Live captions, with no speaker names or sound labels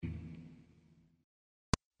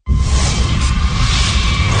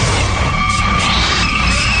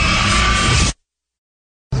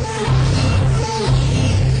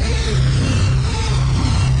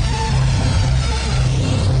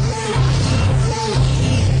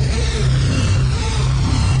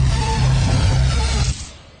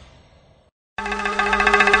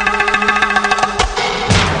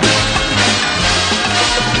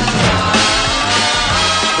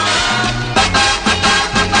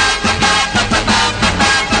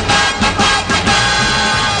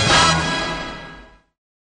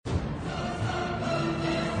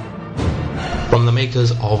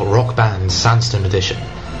creators of rock band Sandstone Edition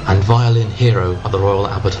and violin hero of the Royal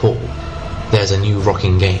Albert Hall, there's a new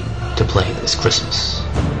rocking game to play this Christmas.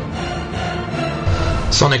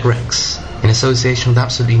 Sonic Rex, in association with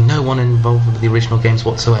absolutely no one involved with the original games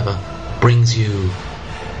whatsoever, brings you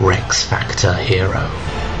Rex Factor Hero.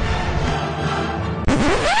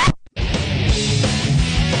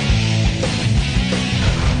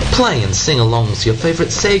 Play and sing along to your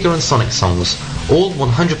favourite Sega and Sonic songs, all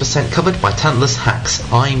 100% covered by talentless hacks,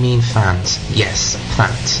 I mean fans. Yes,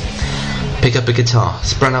 fans. Pick up a guitar,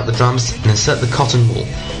 spread out the drums, and insert the cotton wool.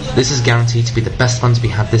 This is guaranteed to be the best fun to be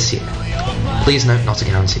had this year. Please note, not a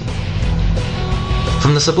guarantee.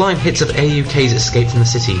 From the sublime hits of AUK's Escape from the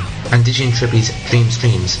City and Digian Trippi's Dream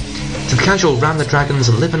Streams, to the casual Ram the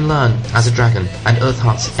Dragons Live and Learn as a Dragon and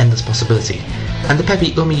Earthheart's Endless Possibility, and the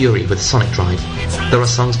peppy Umiyuri with Sonic Drive, there are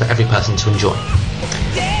songs for every person to enjoy.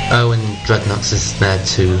 Oh, and Dreadnuts is there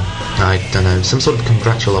too. I don't know, some sort of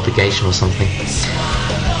contractual obligation or something.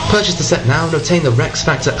 Purchase the set now and obtain the Rex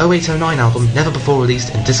Factor 0809 album, never before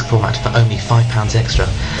released in disc format, for only £5 extra.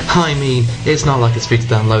 I mean, it's not like it's free to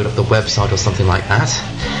download off the website or something like that.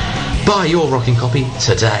 Buy your rocking copy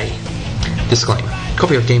today. Disclaimer.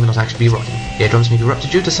 Copy of game may not actually be rocking. Eardrums may be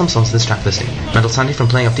ruptured due to some songs of this track listing. Mental sanity from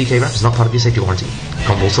playing off DK rap is not part of your safety warranty.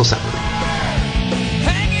 Convols or separately.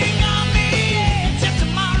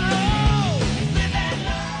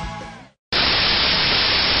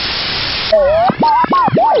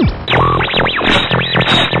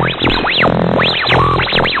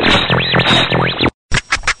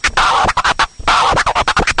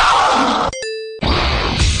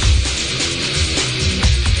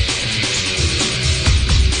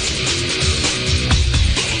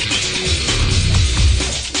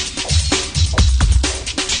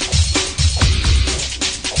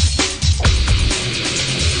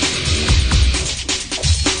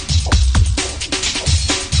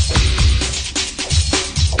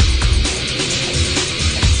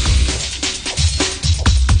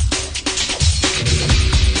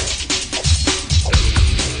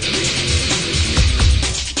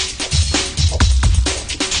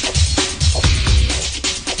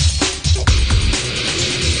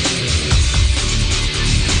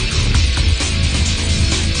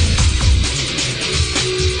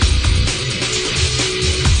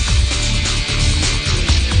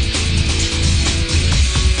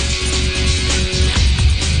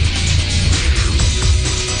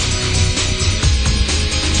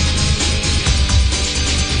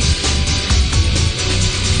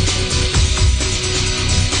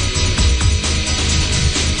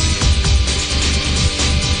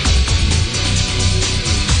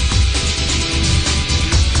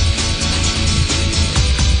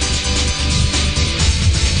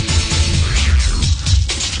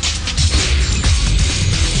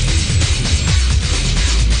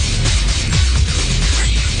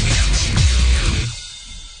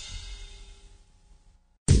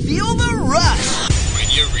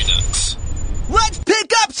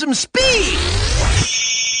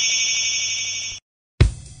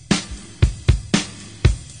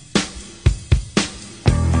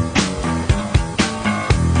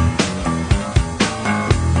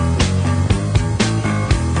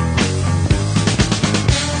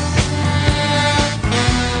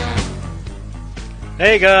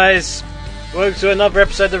 Hey guys, welcome to another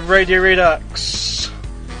episode of Radio Redux,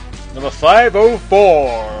 number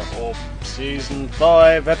 504, or Season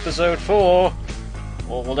 5, Episode 4,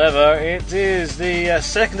 or whatever. It is the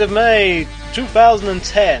 2nd of May,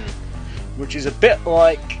 2010, which is a bit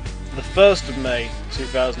like the 1st of May,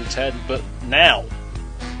 2010, but now,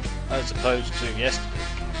 as opposed to yesterday.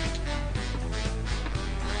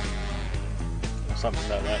 Or something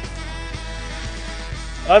like that.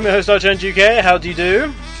 I'm your host, Archant UK. How do you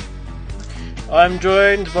do? I'm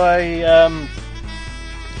joined by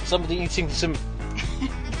somebody eating some.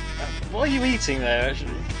 What are you eating there,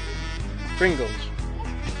 actually? Pringles.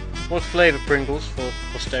 What flavour Pringles for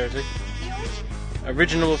posterity?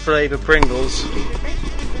 Original flavour Pringles.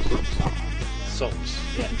 Salts,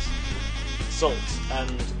 yes. Salts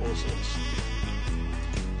and all sorts.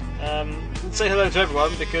 Let's say hello to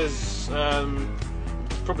everyone because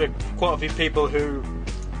probably quite a few people who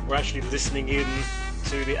were actually listening in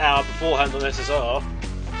to the hour beforehand on SSR.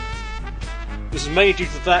 This is mainly due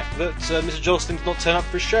to the fact that Mr. Jolston did not turn up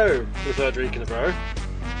for his show for the third week in a row.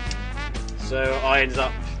 So I ended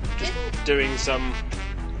up just doing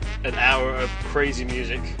an hour of crazy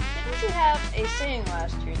music. Didn't you have a saying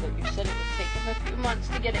last year that you said it would take them a few months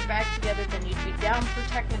to get it back together, then you'd be down for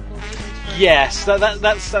technical reasons? Yes,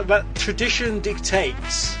 that tradition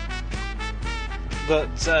dictates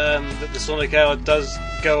that the Sonic Hour does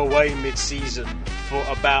go away mid-season for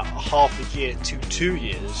about half a year to 2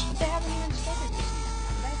 years. They haven't even started the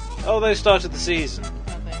season. Oh, they started the season.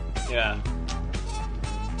 Okay. Yeah.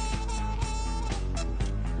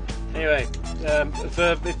 Anyway,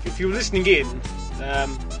 if you were listening in,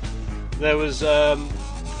 there was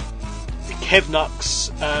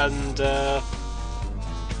Kevnux and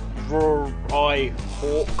Rory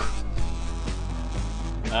Hawk.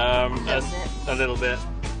 A little bit.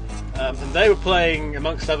 And they were playing,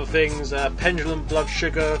 amongst other things, Pendulum Blood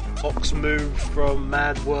Sugar, Ox Move from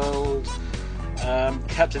Mad World,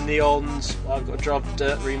 Captain Neon's I've Got a Drop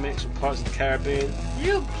Dirt remix from Pirates of the Caribbean.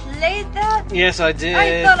 You played that? Yes, I did.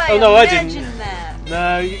 I thought I imagined didn't. That.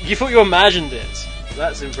 No, you thought you imagined it.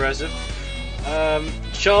 That's impressive.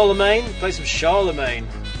 Charlemagne, play some Charlemagne.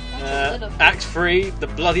 Act 3, The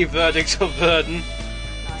Bloody Verdict of Verdun,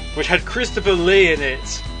 Nice. which had Christopher Lee in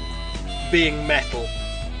it, being metal.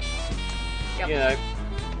 Yep. You know,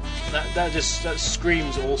 that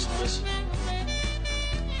screams awesomeness.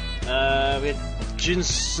 We had Jin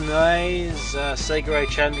Snai's Sega A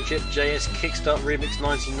Championship JS Kickstart Remix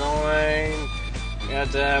 99. We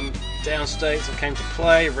had Downstates that came to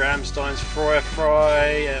play, Rammstein's Feuer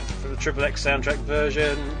Frei for the Triple X soundtrack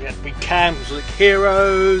version. We had We Can with Sonic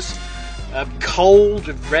Heroes, Cold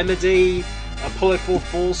with Remedy, Apollo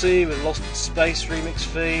 440 with Lost in Space remix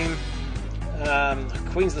theme.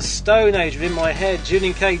 Queens of the Stone Age with In My Head,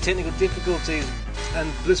 Julian K Technical Difficulties,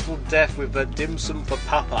 and Blissful Death with Dim Sum for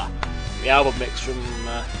Papa, the album mix from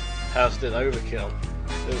House Did Overkill.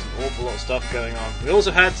 There was an awful lot of stuff going on. We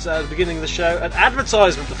also had at the beginning of the show an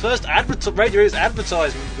advertisement, the first Radio Reader's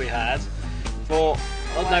advertisement we had for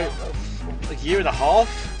I don't know, a year and a half,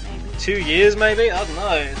 Maybe. 2 years maybe. I don't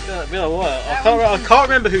know. It's been a while. I can't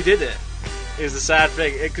remember who did it. Is the sad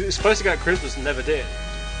thing. It was supposed to go at Christmas and never did.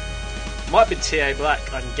 Might be T.A.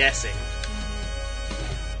 Black, I'm guessing.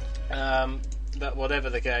 But whatever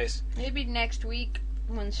the case. Maybe next week,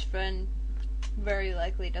 when Sven very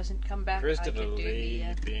likely doesn't come back, Christopher I could do Lee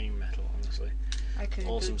being metal, honestly. I could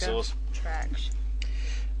Awesome do sauce. tracks.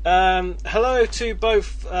 Hello to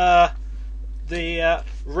both the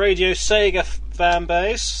Radio Sega fan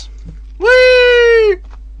base. Whee!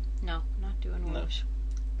 No, not doing wolves.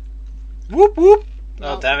 Whoop whoop!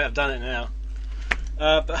 No. Oh damn it, I've done it now.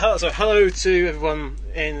 But hello to everyone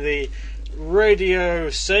in the Radio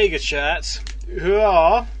Sega chat, who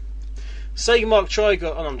are Sega Mark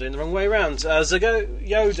Trigot. Oh, no, I'm doing the wrong way around. Zago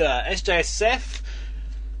Yoda, SJSF,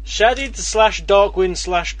 Shadid /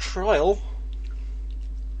 Darkwind / Trial.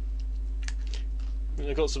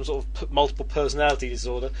 They've got some sort of multiple personality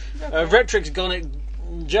disorder. Retrix Gonic,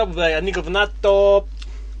 Jabbe, Anigo Venato.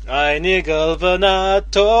 Inigo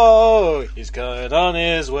Venato, he's going on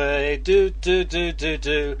his way. Do.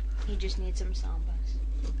 He just needs some sambas.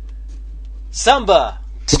 Samba.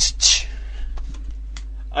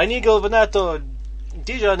 Inigo Venato,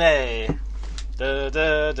 Dijonais.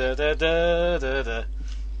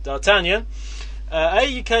 D'Artagnan.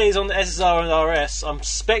 AUK is on the SSR and RS. I'm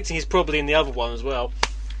suspecting he's probably in the other one as well.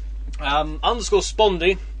 Underscore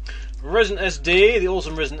Spondy. Resident SD, the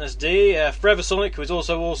awesome Resident SD, Forever Sonic, who is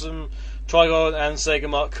also awesome, Trigon, and Sega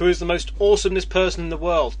Mark, who is the most awesomest person in the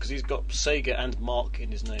world, because he's got Sega and Mark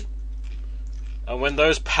in his name. And when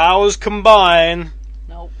those powers combine,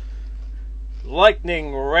 Nope.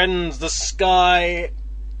 lightning rends the sky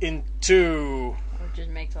in two. Or just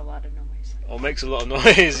makes a lot of noise. Or makes a lot of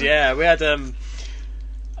noise, yeah. We had, it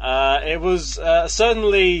was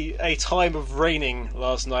certainly a time of raining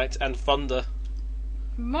last night, and thunder.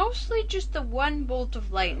 Mostly just the one bolt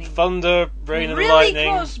of lightning. Thunder, rain and really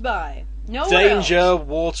lightning. Close by. No Danger,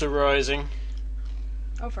 water rising.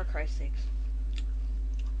 Oh, for Christ's sakes.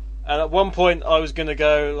 And at one point I was going to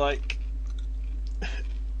go, like...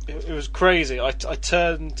 It was crazy. I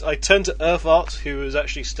turned to Earth Art, who was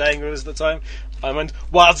actually staying with us at the time. I went,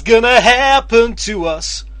 "What's gonna happen to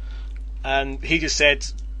us?" And he just said,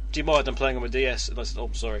 "Do you mind? I'm playing on my DS." And I said, "Oh,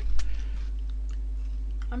 I'm sorry."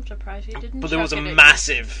 I'm surprised he didn't. But there was a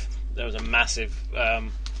massive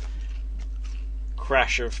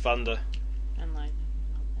crash of thunder. And lightning.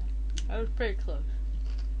 That was pretty close.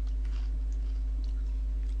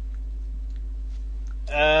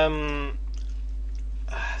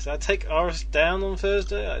 Did I take RS down on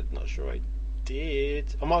Thursday? I'm not sure I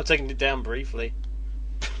did. I might have taken it down briefly.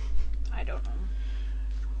 I don't know.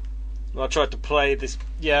 I tried to play this.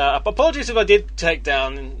 Yeah, apologies if I did take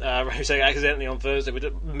down Radio Sega accidentally on Thursday. We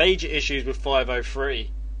had major issues with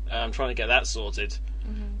 503. I'm trying to get that sorted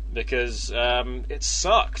because it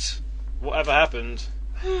sucked. Whatever happened,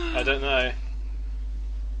 I don't know.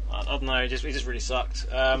 I don't know. It just really sucked.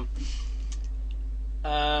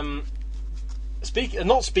 Not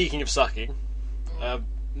speaking of sucking,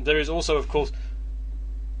 There is also, of course,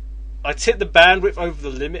 I tipped the bandwidth over the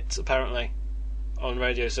limit, apparently, on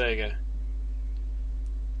Radio Sega.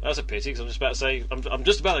 That's a pity, because I'm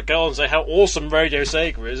just about to go on and say how awesome Radio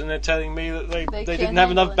Sega is, and they're telling me that they didn't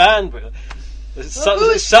have enough bandwidth. They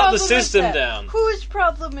shut the system down. Whose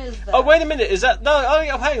problem is that? Oh, wait a minute. Is that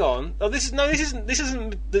hang on. Oh, this isn't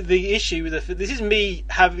the issue. This is me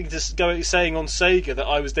having to go saying on Sega that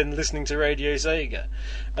I was then listening to Radio Sega,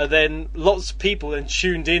 and then lots of people then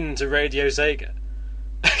tuned in to Radio Sega.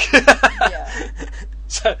 Yeah.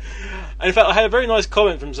 So, and in fact, I had a very nice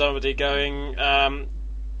comment from somebody going,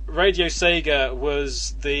 Radio Sega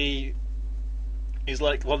is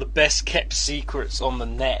like one of the best kept secrets on the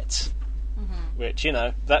net. Which, you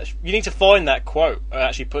know, you need to find that quote and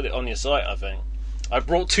actually put it on your site, I think. I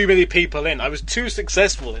brought too many people in. I was too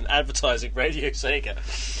successful in advertising Radio Sega.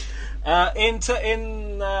 In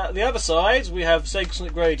the other side, we have Sega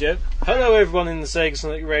Sonic Radio. Hello, everyone in the Sega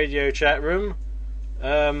Sonic Radio chat room.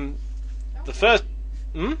 The first...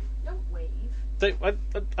 Don't wave.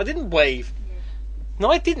 I didn't wave. No,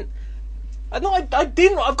 I didn't. No, I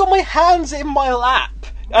didn't. I've got my hands in my lap.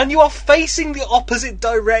 And you are facing the opposite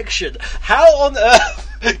direction. How on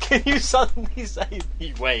earth can you suddenly say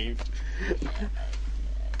he waved?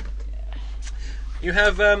 You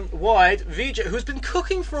have Wide VJ, who's been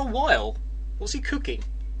cooking for a while. What's he cooking?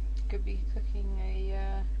 Could be cooking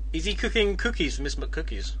a... Is he cooking cookies for Miss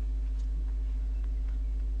McCookies?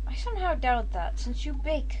 I somehow doubt that, since you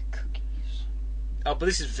bake cookies. Oh, but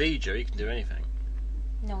this is VJ, he can do anything.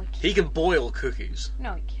 No, he can't. He can boil cookies.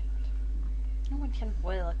 No, he can't. No one can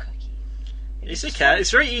boil a cookie. Yes, they can.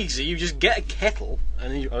 It's very easy. You just get a kettle,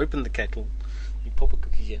 and then you open the kettle, you pop a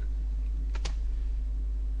cookie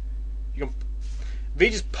in.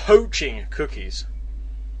 VJ's poaching cookies.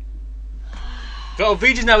 Oh,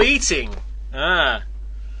 VJ's now eating. Ah.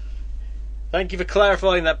 Thank you for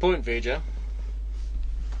clarifying that point, VJ.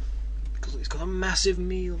 Because he's got a massive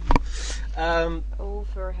meal. Oh,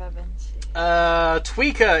 for heaven's sake.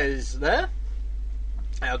 Tweaker is there.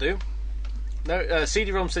 I'll do. No,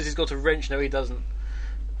 CD-ROM says he's got a wrench. No, he doesn't.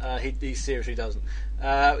 He seriously doesn't.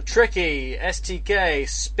 Tricky, STK,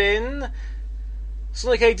 Spin,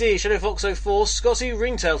 Sonic AD, Shadow Fox 04, Scotty,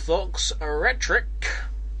 Ringtail Fox, Retrick,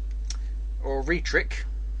 or Retrick,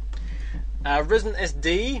 Resident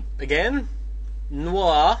SD again,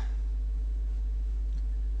 Noir.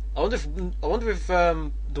 I wonder if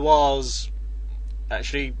Noir's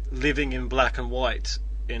actually living in black and white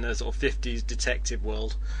in a sort of 50s detective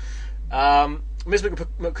world. Ms.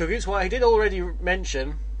 McCookies, well, he did already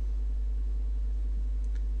mention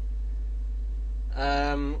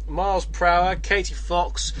Miles Prower, Katie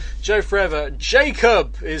Fox, Joe Forever,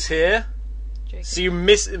 Jacob is here. Jacob. So you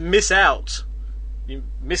miss out. You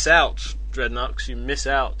miss out, Dreadnoughts. You miss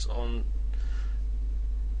out on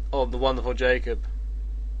the wonderful Jacob.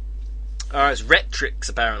 Alright, it's Retrix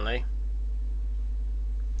apparently.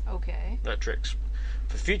 Okay. Retrix.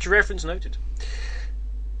 For future reference noted.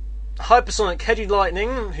 Hypersonic, Hedgy Lightning,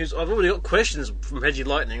 I've already got questions from Hedgy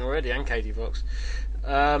Lightning already, and Katie Fox.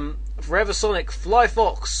 Forever Sonic, Fly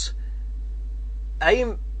Fox,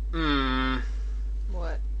 Aim.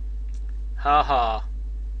 What? Haha.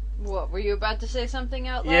 What? Were you about to say something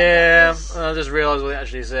out loud? Yeah, I just realised what it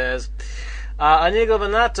actually says. Anigo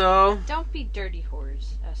Venato. Don't be dirty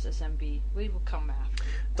whores, SSMB. We will come after.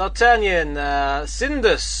 D'Artagnan,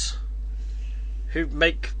 Sindus, who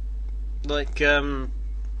make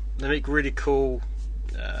they make really cool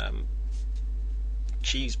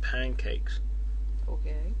cheese pancakes.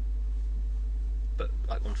 Okay. But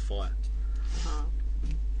like on fire.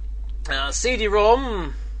 Uh-huh.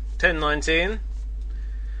 CD-ROM 1019.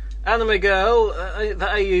 Anime Girl, the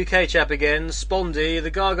AUK chap again, Spondy,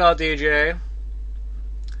 the Gaga DJ,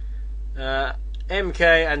 MK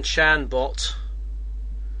and Chanbot.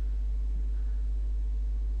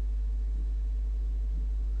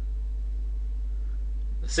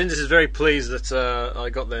 Sindus is very pleased that I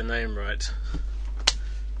got their name right.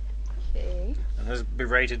 Okay. And has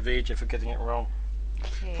berated Vijay for getting it wrong.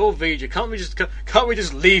 Okay. Poor Vijay, can't we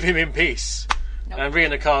just leave him in peace? Nope. And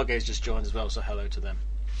Rina Karge's just joined as well, so hello to them.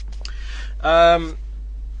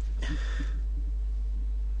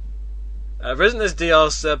 Resident SD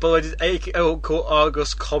asks, but did AKO call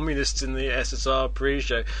Argos communists in the SSR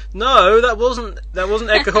pre-show? No, that wasn't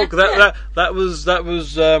Echo Hawk. that was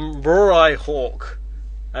Rorai Hawk.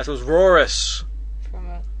 That was Rorus. From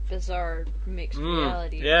a bizarre mixed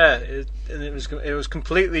reality. Yeah, it was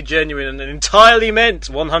completely genuine and entirely meant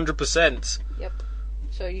 100%. Yep.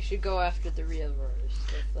 So you should go after the real Roars.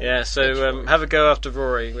 Yeah, so have a go after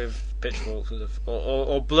Rory with pitchforks,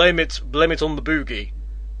 or blame it on the boogie,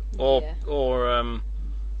 or Yeah.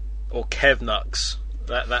 or Kevnux,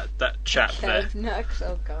 that chap there, Kevnux.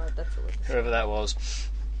 Oh god, that's a little. whoever that was.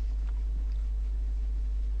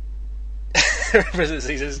 President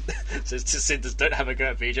Caesar says to Cinders, "Don't have a go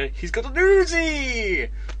at VJ. He's got an Uzi.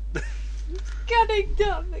 Gunning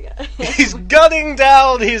down the guy. He's gunning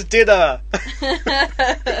down his dinner.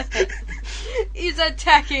 He's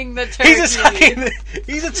attacking the turkey.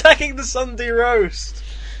 He's attacking the Sunday roast.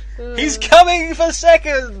 He's coming for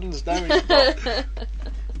seconds. No, he's not.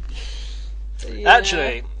 Yeah,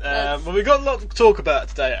 Actually, well, we've got a lot to talk about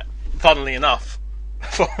today. Funnily enough,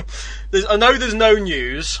 I know there's no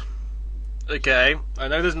news. Okay, I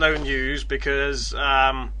know there's no news because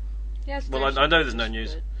yes, well, there's I know there's no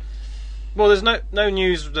news. Well, there's no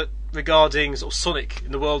news regarding sort of Sonic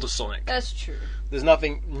in the world of Sonic. That's true. There's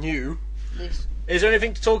nothing new. This. Is there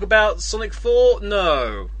anything to talk about Sonic 4?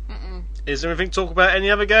 No. Mm-mm. Is there anything to talk about any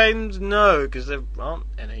other games? No, because there aren't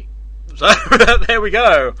any. So there we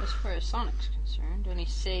go. As far as Sonic's concerned, any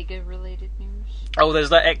Sega-related news? Oh, there's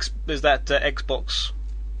that Xbox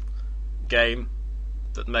game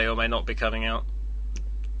that may or may not be coming out.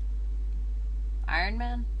 Iron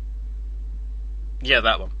Man Yeah,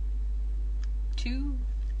 that one. 2.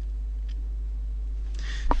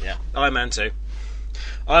 Yeah, Iron Man 2.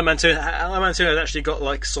 Iron Man 2 has actually got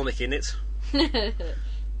like Sonic in it.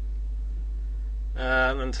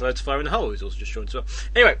 And Hello to Fire in the Hole is also just joined as well.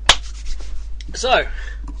 Anyway, so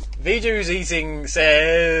Vidu's Eating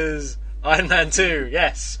says Iron Man 2.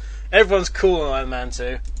 Yes, everyone's cool on Iron Man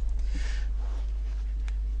 2.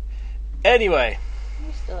 Anyway,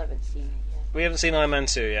 We still haven't seen it yet. we haven't seen Iron Man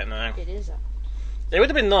 2 yet. No, It is up. it would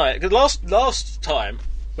have been nice because last time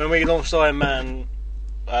when we launched Iron Man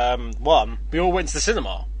 1, we all went to the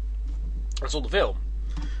cinema and saw the film.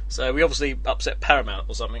 So we obviously upset Paramount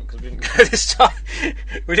or something because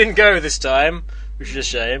we didn't go this time. Which is a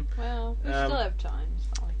shame. Well, we still have time.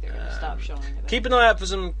 It's not like they're going to stop showing it. Keep an eye out for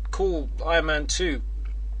some cool Iron Man 2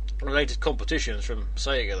 related competitions from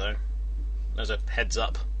Sega, though. As a heads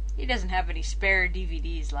up. He doesn't have any spare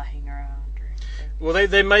DVDs lying around or anything. Well,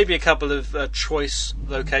 there may be a couple of choice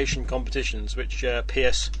location competitions, which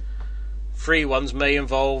PS3 ones may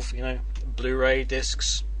involve, Blu-ray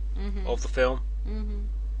discs of the film. Mm-hmm.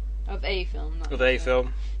 Of a film, not Of a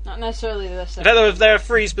film. Not necessarily the In second. fact, there are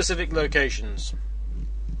 3 specific locations.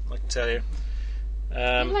 I can tell you. He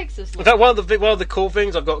likes this. In fact, one of the cool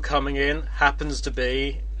things I've got coming in happens to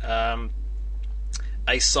be a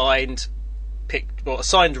signed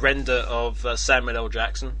render of Samuel L.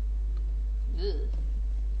 Jackson. Ugh.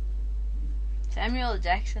 Samuel L.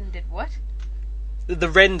 Jackson did what? The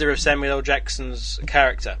render of Samuel L. Jackson's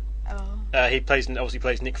character. Oh. He obviously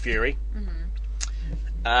plays Nick Fury. Mm-hmm.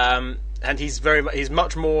 And he's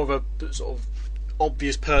much more of a sort of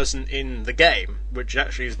obvious person in the game, which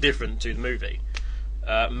actually is different to the movie.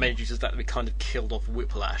 Mainly due to the fact that we kind of killed off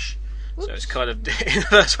Whiplash. Oops. So it's kind of in the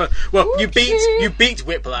first one. Well, Oopsie. you beat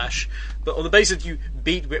Whiplash, but on the basis you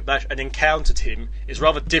beat Whiplash and encountered him, it's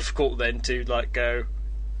rather difficult then to go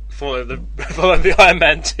follow the Iron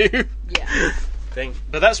Man 2 Yeah. thing.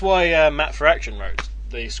 But that's why Matt for Action wrote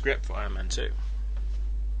the script for Iron Man 2.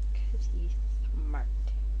 Because he's smart.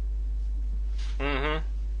 Mm-hmm.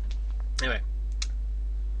 Anyway,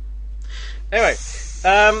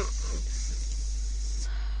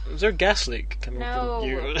 was there a gas leak coming No. from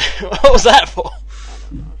you? What was that for? I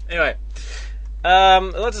don't know. Anyway,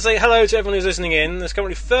 I'd like to say hello to everyone who's listening in. There's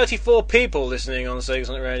currently 34 people listening on Sega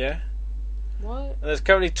Sonic Radio. What? And there's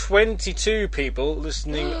currently 22 people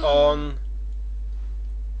listening on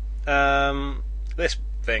this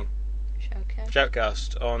thing,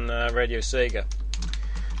 Shoutcast on Radio Sega.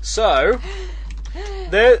 So,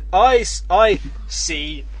 I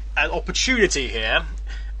see an opportunity here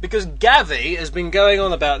because Gavi has been going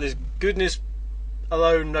on about this goodness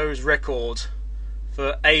alone knows record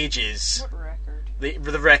for ages. What record?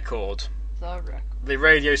 The record. The record. The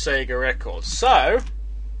Radio Sega record. So,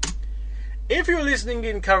 if you're listening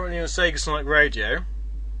in currently on Sega Sonic Radio,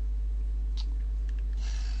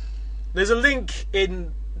 there's a link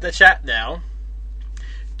in the chat now.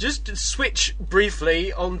 Just switch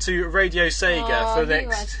briefly onto Radio Sega for the He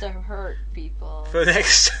next. wants to hurt people. For the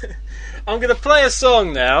next, I'm going to play a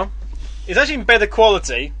song now. It's actually in better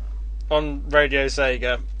quality on Radio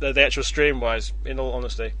Sega, the actual stream-wise. In all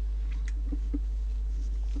honesty,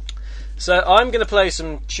 so I'm going to play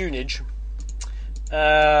some tunage.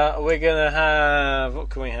 We're going to have... What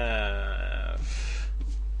can we have?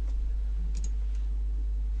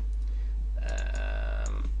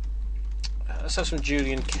 Let's have some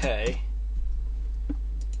Julian K.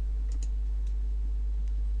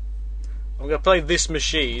 I'm going to play This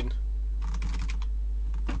Machine.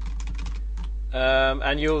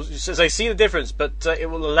 and you'll see the difference. But it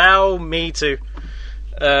will allow me to,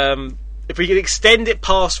 if we can extend it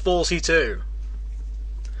past 42,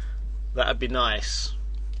 that'd be nice.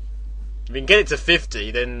 If we can get it to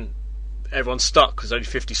 50, then everyone's stuck because there's only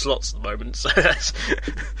 50 slots at the moment. So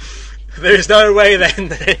there is no way then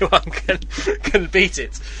that anyone can beat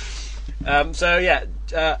it. So yeah,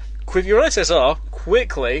 with your SSR,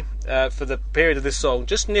 quickly for the period of this song,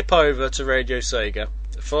 just nip over to Radio Sega,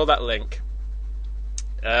 follow that link.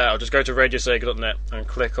 I'll just go to radiosega.net and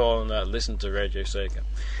click on listen to Radio Sega,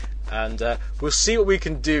 and we'll see what we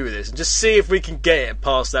can do with this, and just see if we can get it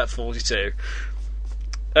past that 42.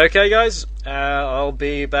 Okay, guys, I'll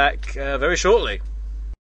be back very shortly.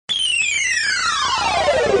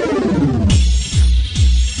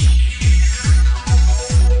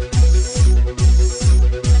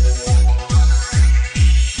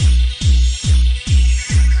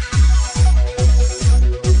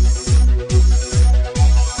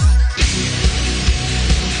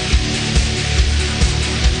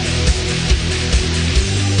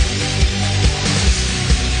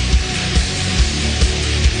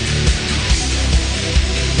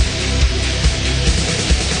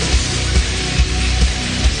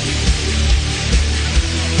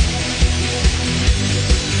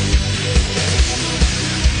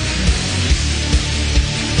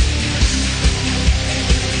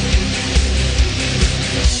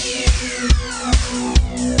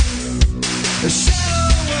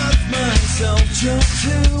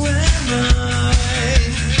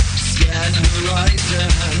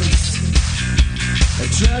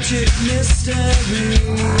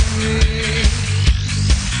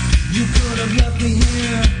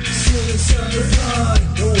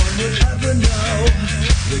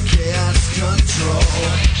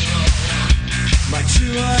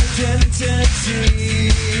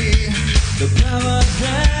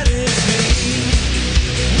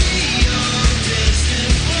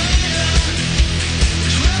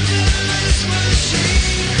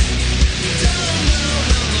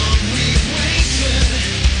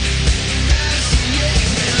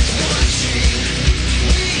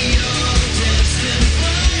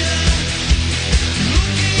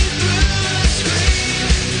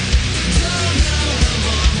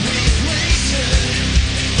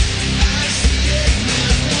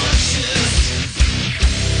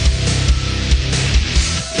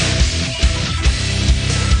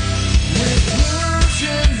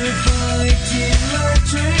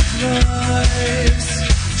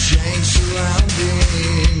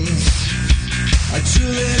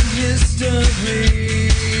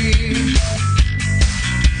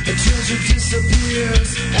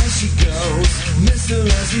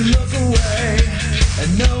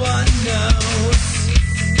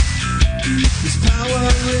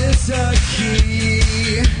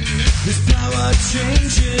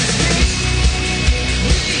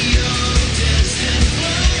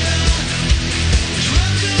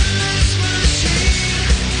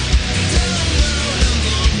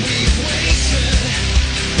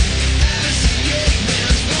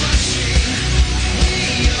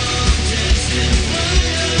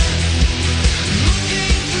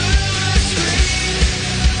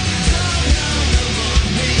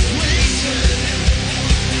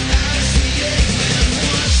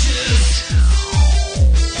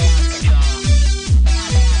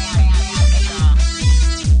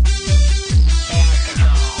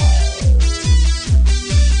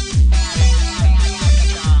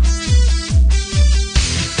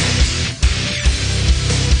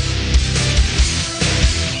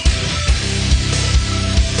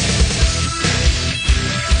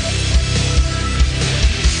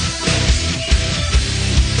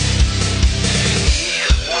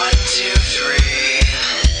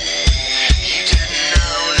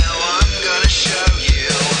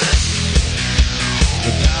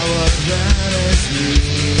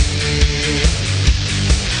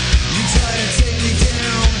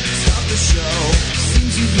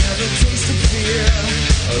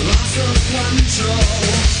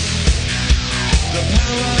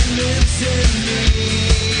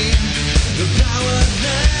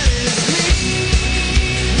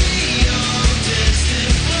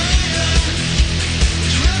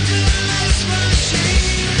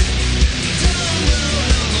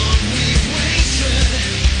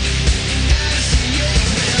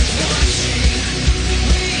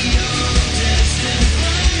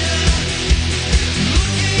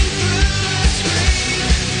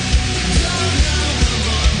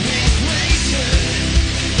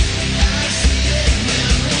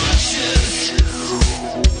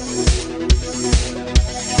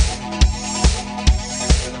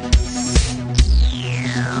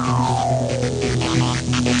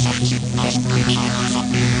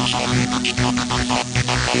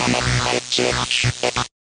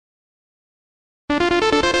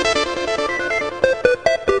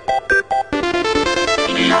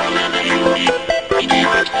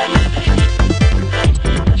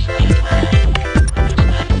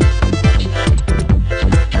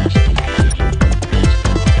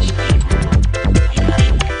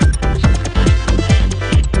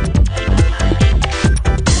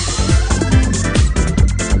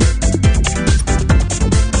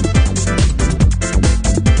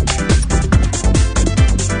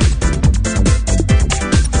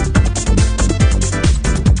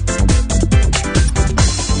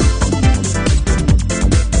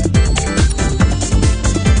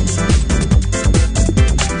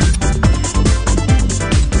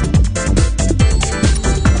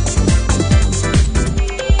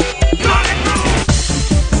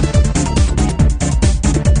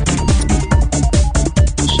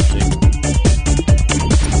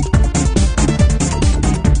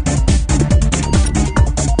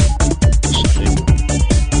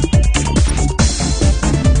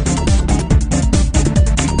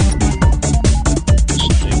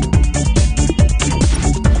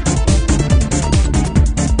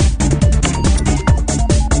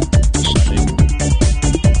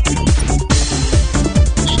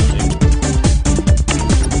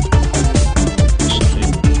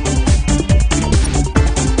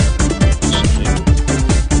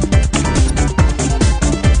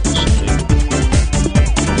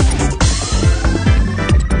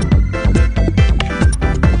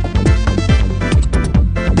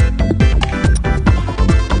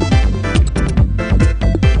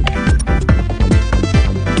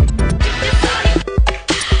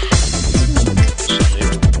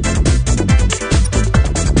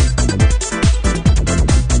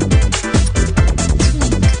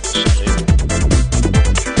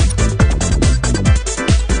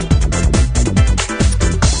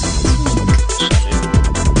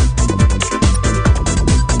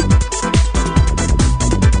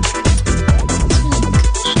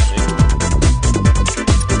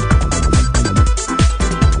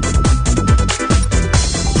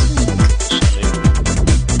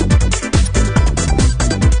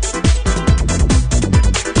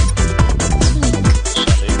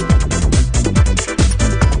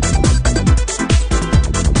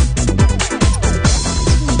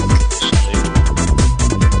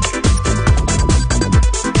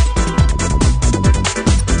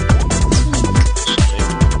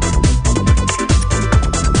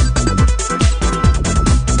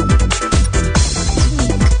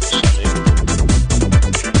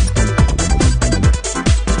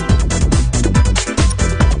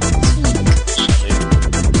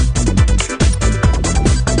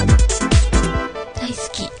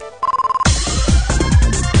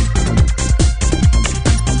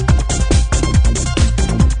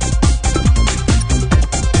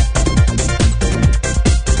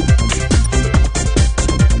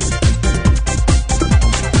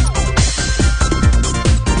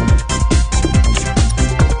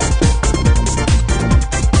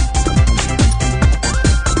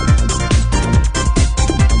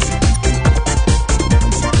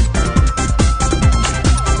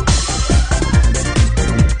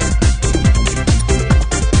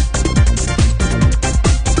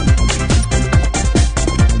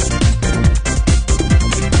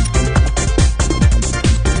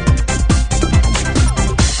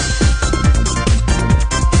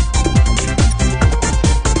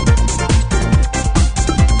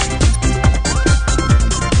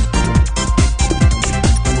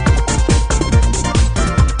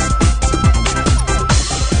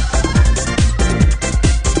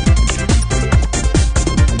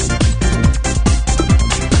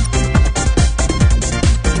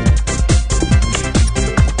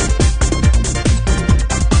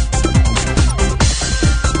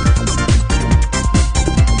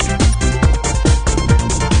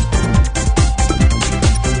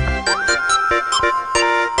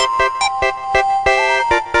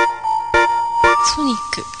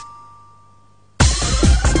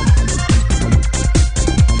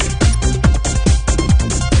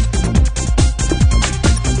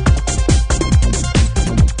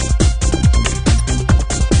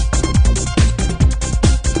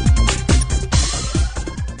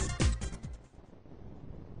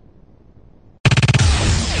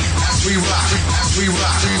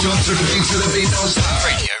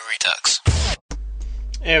 Radio Redux.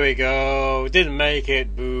 Here we go. Didn't make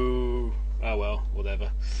it. Boo. Oh well,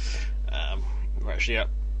 whatever. We're actually up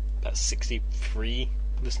about 63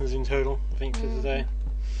 listeners in total, I think, for today.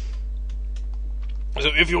 So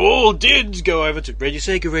if you all did go over to Radio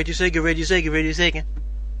Sega. Sorry,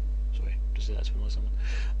 just say that to annoy someone.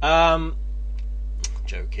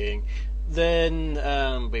 joking, then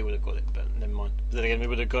we would have got it, but never mind. Then again, we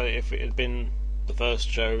would have got it if it had been the first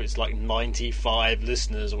show. It's like 95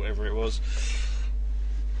 listeners or whatever it was.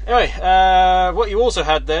 Anyway, what you also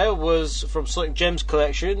had there was from Sonic Gems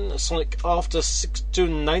collection, Sonic After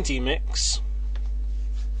 6-90 mix.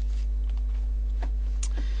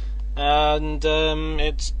 And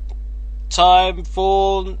it's time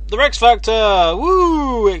for the Rex Factor!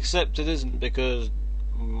 Woo! Except it isn't, because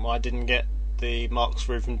I didn't get the marks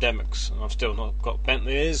through from Demix, and I've still not got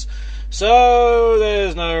Bentley's. So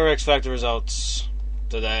there's no Rex Factor results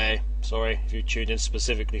today. Sorry if you tuned in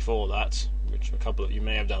specifically for that, which a couple of you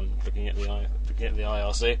may have done looking at the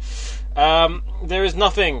IRC. There is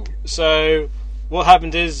nothing. So what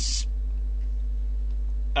happened is,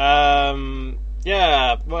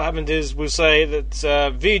 what happened is we'll say that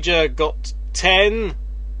Vija got 10,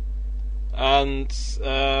 and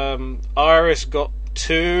Iris got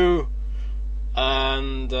 2,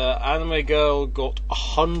 and Anime Girl got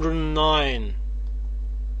 109.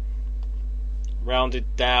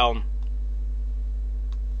 Rounded down.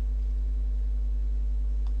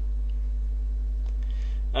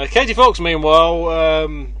 Katie Fox, meanwhile,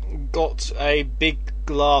 got a big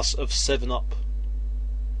glass of 7-Up.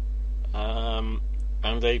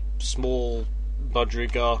 And a small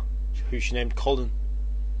budgerigar who she named Colin.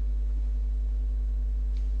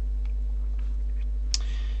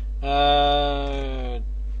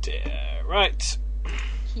 Right.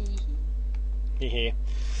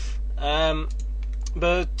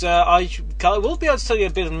 But I will be able to tell you a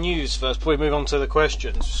bit of news first before we move on to the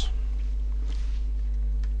questions.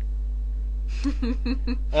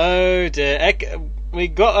 Oh dear. We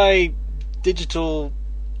got a digital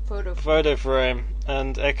photo frame,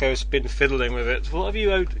 and Echo's been fiddling with it. What have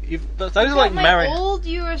you? Those are like my old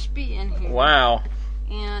USB in here. Wow.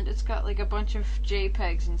 And it's got like a bunch of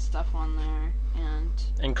JPEGs and stuff on there, and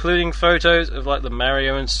including photos of like the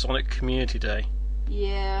Mario and Sonic Community Day.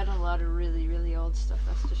 Yeah, and a lot of really, really old stuff.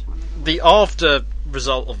 That's just one of them. The after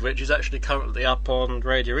result of which is actually currently up on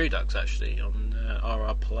Radio Redux, actually on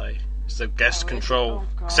RR Play. It's the guest control,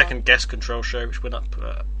 second guest control show, which went up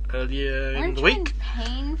earlier in the week. Aren't you in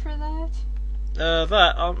pain for that? I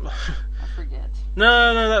forget.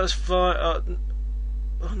 No, that was fine.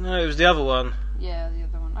 No, it was the other one. Yeah, the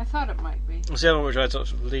other one. I thought it might be. It's the other one which I had to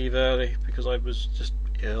sort of leave early because I was just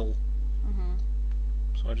ill. Mm-hmm.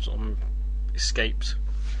 So I just sort of escaped.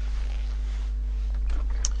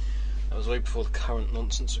 That was way before the current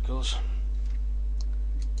nonsense, of course.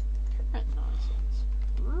 Current nonsense?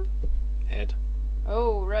 Head.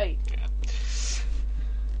 Oh, right. Yeah.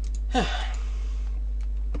 This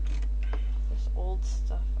old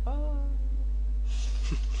stuff. Oh.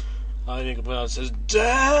 I think it says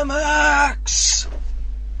Damax!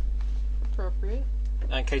 Appropriate.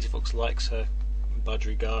 And Katie Fox likes her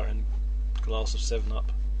budgerigar and glass of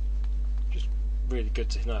 7-Up. Just really good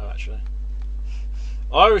to know, actually.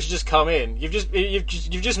 Iris just come in. You've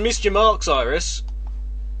just missed your marks, Iris.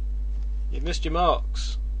 You've missed your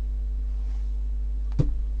marks.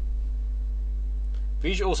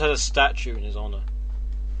 Vija also had a statue in his honour.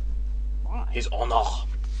 Why? His honour.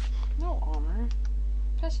 No honour.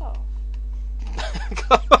 Piss off.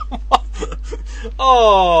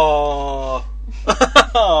 Oh.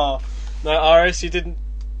 No, Iris, you didn't.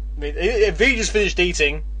 I mean, V just finished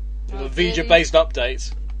eating. Oh, a Vija-based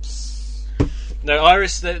update. No,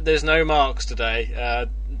 Iris, there's no marks today.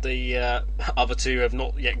 The other two have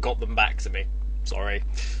not yet got them back to me. Sorry.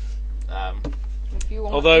 If you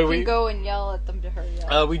want, although you can go and yell at them to hurry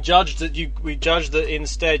up. We judged that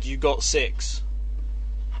instead you got 6.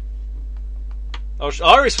 Oh,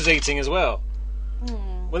 Iris was eating as well.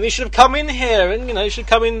 Well, you should have come in here, and you should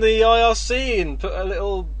come in the IRC and put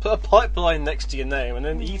a pipeline next to your name, and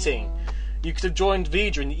then eating. You could have joined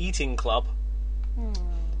Vija in the eating club.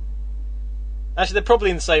 Actually, they're probably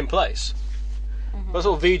in the same place. That's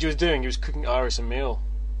what Vija was doing. He was cooking Iris a meal.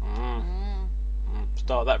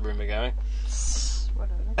 Start that rumour going.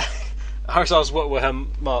 Whatever. Iris asked what were her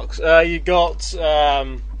marks. You got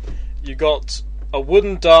a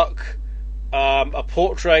wooden duck, a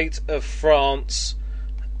portrait of France,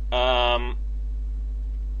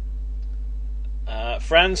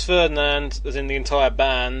 Franz Ferdinand, as in the entire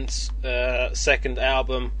band's second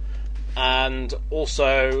album, and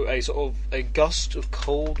also a sort of a gust of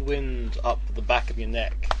cold wind up the back of your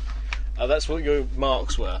neck. That's what your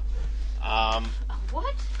marks were. What?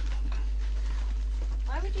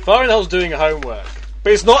 Why would you? Farinel's doing homework,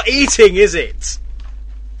 but it's not eating, is it?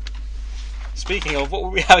 Speaking of, what were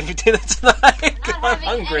we having for dinner tonight? I'm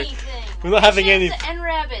hungry. Anything. We're not having anything. And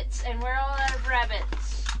rabbits, and we're all out of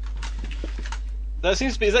rabbits. That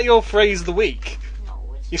seems to be. Is that your phrase of the week? No,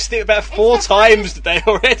 You've seen it about 4 times today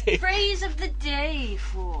already. Phrase of the day,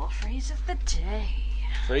 fool. Phrase of the day.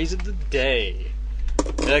 Phrase of the day.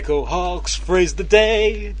 Echo Hawks, phrase of the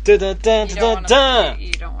day. Da da da You da da.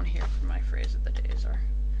 You don't want to hear from my phrase of the days, or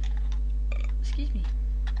excuse me.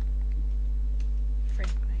 Phrase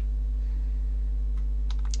of the day.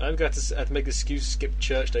 I'm going to have to make the excuse to skip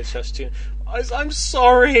church day tune. I'm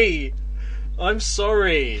sorry. I'm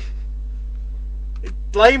sorry.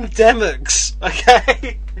 Blame Demux,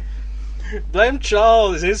 okay? Blame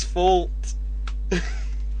Charles, it's his fault. I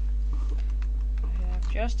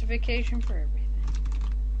have justification for everything.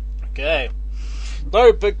 Okay.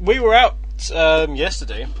 No, but we were out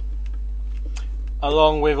yesterday,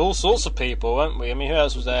 along with all sorts of people, weren't we? I mean, who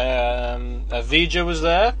else was there? Avija was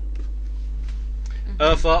there. Mm-hmm.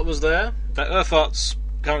 Earthart was there. In fact, Earthart's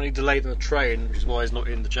currently delayed on the train, which is why he's not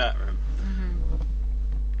in the chat room.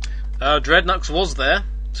 Dreadnux was there,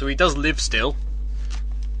 so he does live still.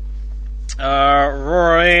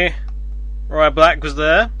 Roy Black was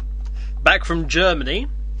there, back from Germany.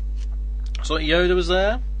 Sonic Yoda was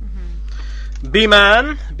there.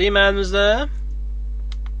 B-Man was there.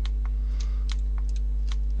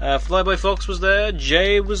 Flyboy Fox was there.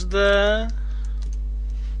 Jay was there.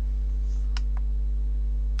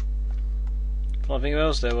 I can't think who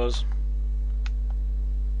else there was.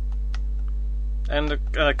 And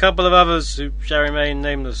a couple of others who shall remain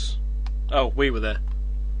nameless. Oh, we were there.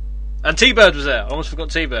 And T-Bird was there. I almost forgot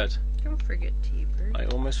T-Bird. Don't forget T-Bird. I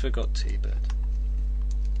almost forgot T-Bird.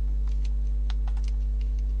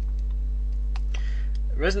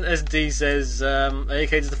 Resident SD says,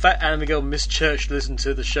 okay, does the fact Anime Girl Miss Church listen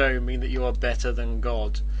to the show mean that you are better than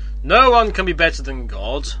God? No one can be better than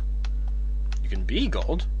God. You can be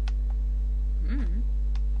God.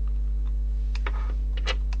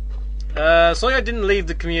 Soya didn't leave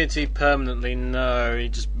the community permanently, no. He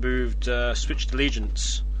just moved, switched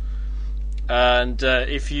allegiance. And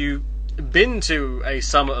if you've been to a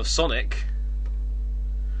summit of Sonic,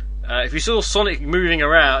 if you saw Sonic moving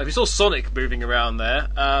around there,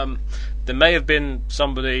 there may have been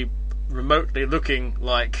somebody remotely looking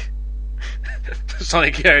like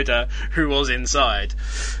Sonic Yoda who was inside.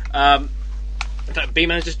 In fact,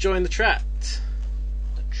 B-Man just joined the chat.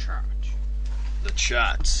 The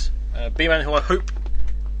chat. B-Man, who I hope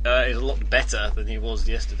is a lot better than he was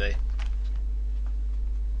yesterday.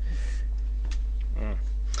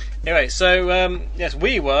 Anyway, so yes,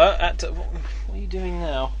 we were at. What are you doing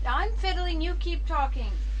now? I'm fiddling. You keep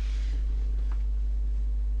talking.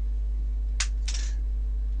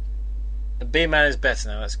 B-Man is better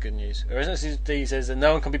now. That's good news. Resident D says that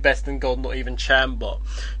no one can be better than God, not even Chambot.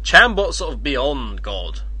 Chambot's sort of beyond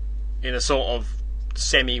God, in a sort of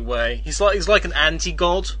semi way. He's like an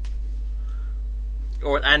anti-god.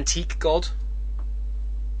 Or an antique god.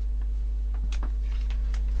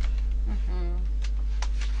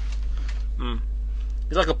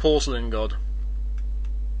 He's like a porcelain god.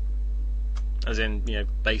 As in,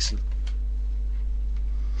 basin.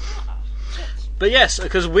 But yes,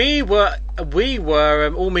 because we were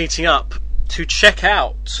all meeting up to check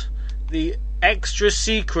out the extra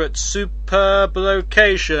secret superb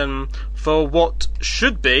location for what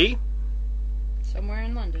should be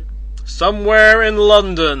Somewhere in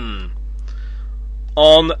London,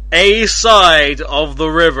 on a side of the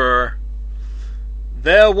river,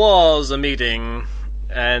 there was a meeting,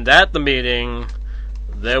 and at the meeting,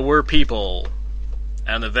 there were people,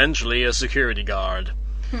 and eventually a security guard,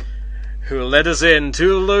 who led us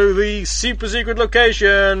into the super secret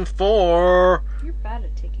location for... You're bad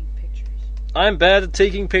at taking pictures. I'm bad at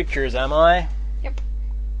taking pictures, am I? Yep.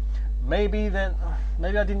 Maybe I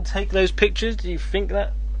didn't take those pictures. Do you think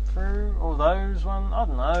that through? Or those ones? I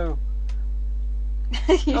don't know.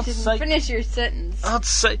 You didn't finish your sentence. I'd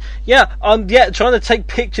say, I'm trying to take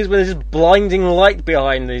pictures when there's just blinding light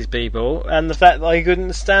behind these people, and the fact that I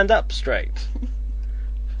couldn't stand up straight.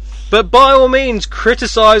 But by all means,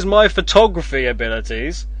 criticise my photography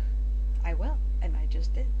abilities. I will, and I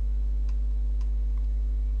just did.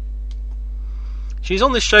 She's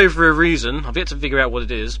on this show for a reason. I've yet to figure out what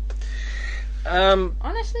it is.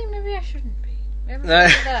 Honestly, maybe I shouldn't be. Never thought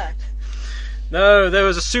of that. No, there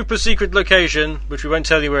was a super secret location, which we won't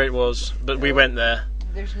tell you where it was, but we went there.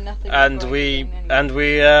 There's nothing. And we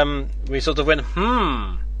sort of went,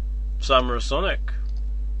 Summer of Sonic.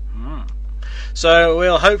 So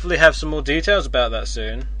we'll hopefully have some more details about that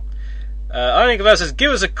soon. Irony Gaval says,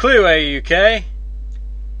 give us a clue, AUK.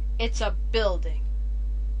 It's a building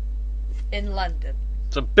in London.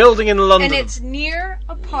 It's a building in London. And it's near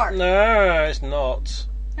a park. No, it's not.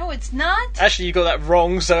 No, it's not? Actually, you got that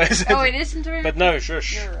wrong, so... Oh, it isn't? But no,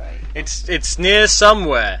 shush. You're right. It's near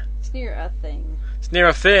somewhere. It's It's near a thing. It's near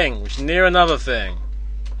a thing, which is near another thing.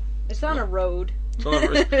 It's on a road.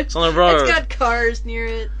 It's on a road. It's got cars near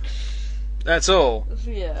it. That's all.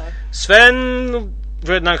 Yeah. Sven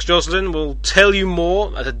Rednax Jocelyn will tell you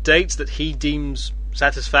more at a date that he deems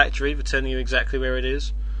satisfactory for telling you exactly where it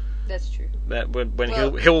is. That's true. When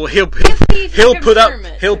Well, he'll put up the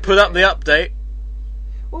update.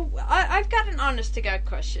 Well, I've got an honest-to-God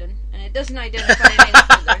question, and it doesn't identify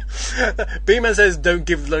anything further. B-Man says don't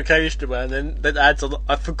give the location away, and then adds on,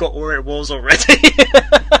 I forgot where it was already.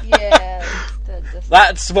 Yeah.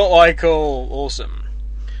 That's what I call awesome.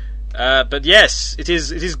 But yes, it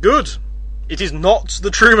is good. It is not the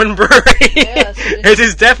Truman Brewery. Yes, it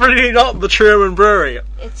is definitely not the Truman Brewery.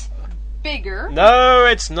 It's bigger. No,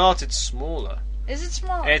 it's not. It's smaller. Is it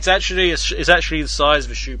smaller? It's actually the size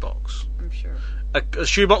of a shoebox. I'm sure. A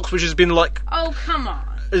shoebox which has been Oh, come on.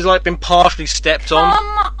 Has been partially stepped on.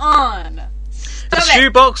 Come on. The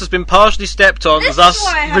shoebox has been partially stepped on, This thus is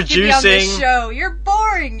why I have reducing. to be on this show. You're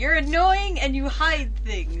boring. You're annoying, and you hide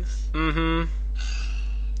things. Mm-hmm.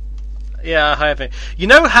 Yeah, I have it. You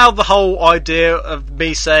know how the whole idea of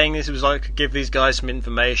me saying this was like give these guys some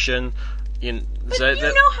information. But you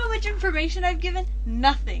know how much information I've given?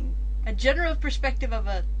 Nothing. A general perspective of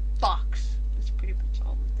a box. That's pretty much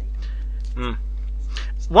all that they know.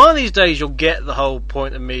 One of these days you'll get the whole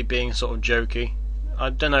point of me being sort of jokey. I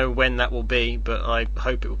don't know when that will be, but I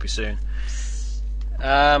hope it will be soon.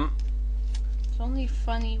 It's only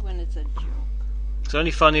funny when it's a joke. It's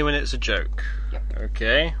only funny when it's a joke. Yep.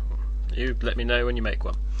 Okay. You let me know when you make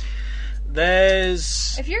one.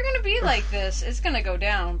 There's... If you're gonna be like this, it's gonna go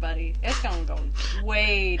down, buddy. It's gonna go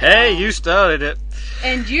way down. Hey, you started it.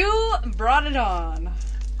 And you brought it on.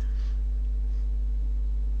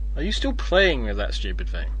 Are you still playing with that stupid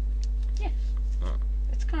thing? Yeah. Oh.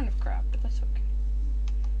 It's kind of crap, but that's okay.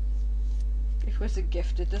 If it was a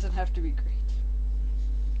gift, it doesn't have to be great.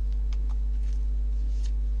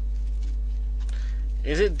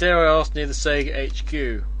 Is it, dare I ask, near the Sega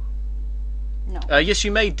HQ? No. Yes,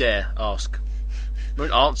 you may dare ask.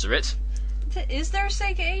 Won't answer it. Is there a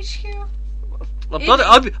Sega HQ?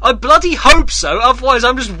 I bloody hope so. Otherwise,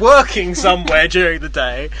 I'm just working somewhere during the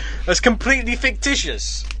day. That's completely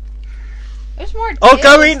fictitious. There's more. I'll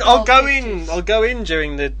go Tales in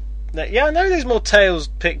during the. Yeah, I know there's more Tales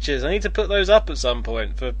pictures. I need to put those up at some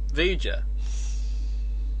point for Vija.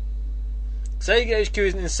 Sega HQ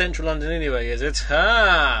isn't in central London anyway, is it?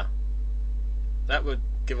 That would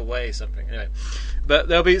give away something. Anyway, but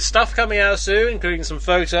there'll be stuff coming out soon, including some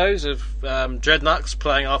photos of Dreadnoughts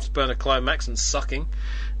playing Afterburner Climax and sucking.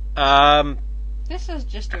 This is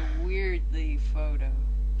just a weirdly photo.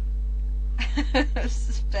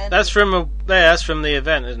 That's from the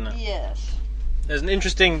event, isn't it? Yes. There's an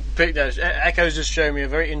interesting picture. Echo's just showing me a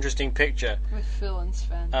very interesting picture With Phil and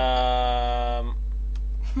Sven.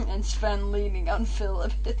 And Sven leaning on Phil a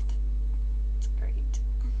bit. It's great.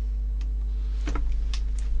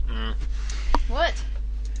 What?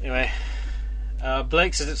 Anyway,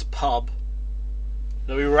 Blake says it's a pub.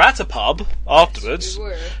 Now, we were at a pub afterwards, Yes, we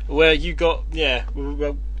were. where you got there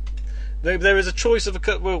was a choice of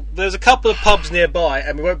there's a couple of pubs nearby,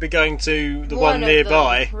 and we won't be going to the one of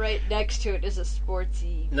nearby. them, right next to it is a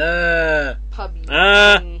sportsy Nah. pubby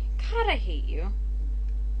Ah. thingy. God, I hate you.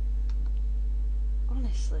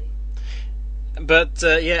 Honestly. But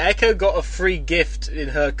Echo got a free gift in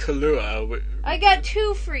her Kahlua. I got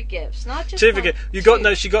 2 free gifts, not just Two one. free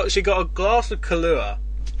gifts. She got a glass of Kahlua.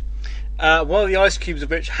 One of the ice cubes of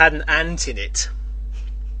which had an ant in it.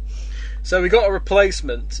 So we got a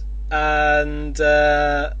replacement, and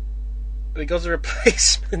we got a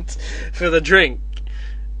replacement for the drink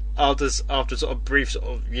after sort of brief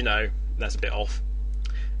that's a bit off.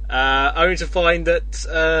 Only to find that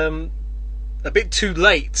a bit too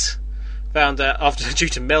late. Found out due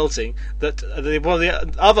to melting that one of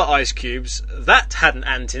the other ice cubes that had an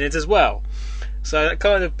ant in it as well. So that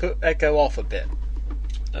kind of put Echo off a bit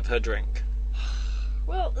of her drink.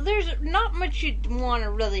 Well, there's not much you'd want to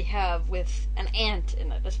really have with an ant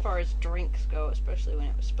in it as far as drinks go, especially when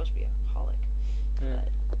it was supposed to be alcoholic. Yeah.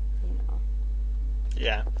 But,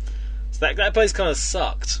 Yeah. So that place kind of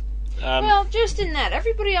sucked. Well, just in that.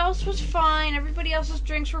 Everybody else was fine. Everybody else's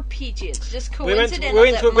drinks were peachy. It's just We went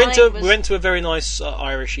to a very nice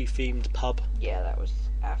Irishy themed pub. Yeah, that was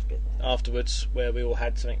after that. Afterwards, where we all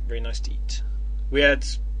had something very nice to eat.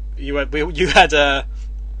 You had a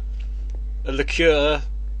liqueur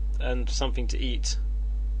and something to eat.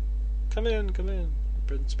 Come in,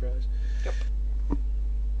 present surprise. Yep.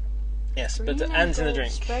 Yes, Green but the and ant in the gold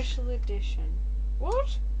drink. Special edition.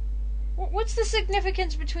 What? What's the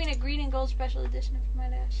significance between a green and gold special edition, if you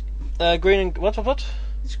might ask? Green and what?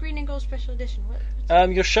 It's Green and Gold Special Edition. What?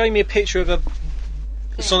 You're showing me a picture of a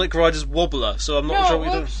Sonic Riders wobbler, so I'm not sure what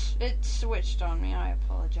you're doing. It switched on me. I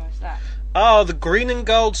apologize. That. Ah, the Green and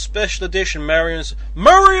Gold Special Edition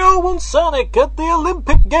Mario and Sonic at the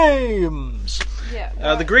Olympic Games!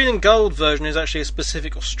 Yeah. The Green and Gold version is actually a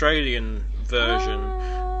specific Australian version.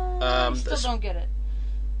 I still don't get it.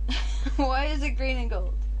 Why is it green and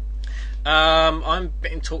gold? I'm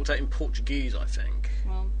being talked at in Portuguese, I think.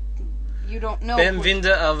 Well, you don't know.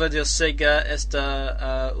 Bem-vinda ao Radio Sega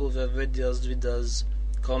esta uva vidas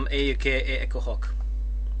com e que e Echo Hawk.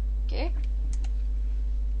 Okay.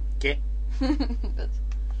 Okay.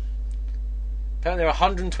 Apparently there are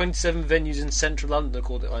 127 venues in central London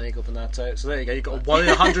according to Nico Bonato. So there you go. You got a 1 in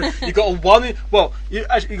 100. You got a 1 in. Well, you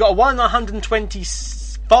got a 1 in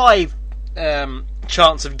 125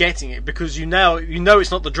 chance of getting it because you know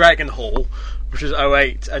it's not the Dragon Hall, which is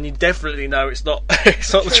 08, and you definitely know it's not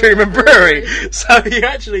the Truman Brewery. So you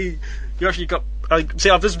actually got. See,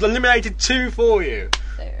 I've just eliminated 2 for you.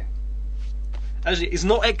 There. Actually, it's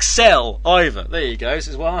not Excel either. There you go. So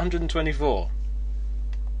it's 124.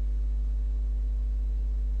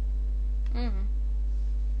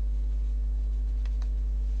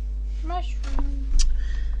 Mushroom.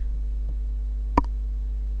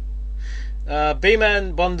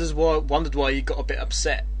 B-Man wondered why you got a bit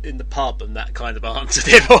upset in the pub, and that kind of answered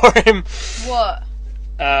it for him. What?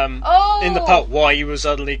 In the pub, why you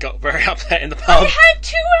suddenly got very upset in the pub. I had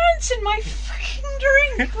 2 ants in my fucking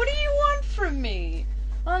drink. What do you want from me?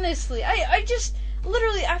 Honestly, I just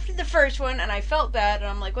literally after the first one, and I felt bad, and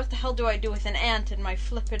I'm like, what the hell do I do with an ant in my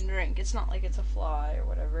flippin' drink? It's not like it's a fly or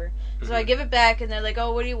whatever. Mm-hmm. So I give it back, and they're like,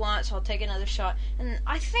 oh, what do you want? So I'll take another shot. And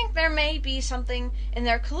I think there may be something in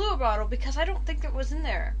their Kahlua bottle, because I don't think it was in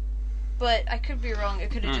there. But I could be wrong.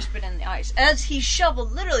 It could have just been in the ice. As he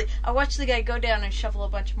shoveled, literally, I watched the guy go down and shovel a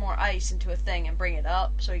bunch more ice into a thing and bring it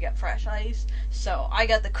up, so he got fresh ice. So I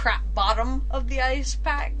got the crap bottom of the ice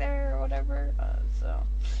pack there, or whatever.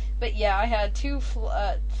 But yeah, I had 2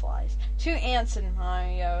 ants in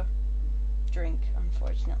my drink,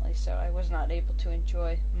 unfortunately, so I was not able to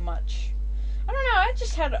enjoy much. I don't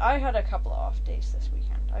know. I had a couple of off days this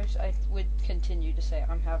weekend. I would continue to say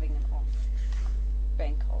I'm having an off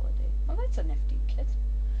bank holiday. Well, that's a nifty kid.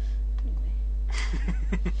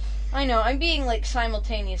 Anyway, I know I'm being like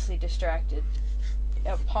simultaneously distracted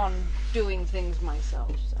upon doing things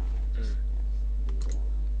myself. So.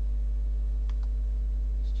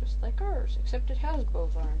 Like ours, except it has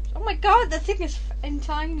both arms. Oh my god, the thing is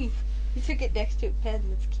tiny. You took it next to a pen,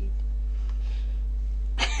 that's cute.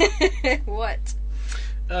 What?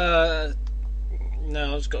 No,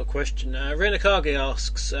 I've just got a question. Renakage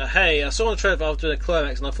asks, hey, I saw on the trailer after doing a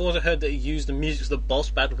climax, and I thought I heard that he used the music for the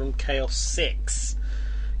boss battle from Chaos 6.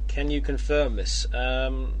 Can you confirm this?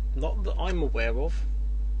 Not that I'm aware of.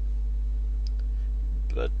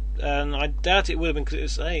 But, and I doubt it would have been,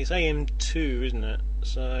 because it's AM2, isn't it?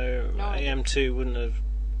 So no, AM2 wouldn't have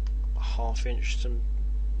half-inched some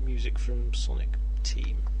music from Sonic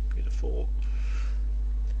Team. You'd have thought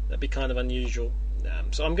that'd be kind of unusual.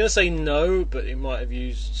 So I'm going to say no, but there might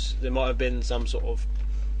have been some sort of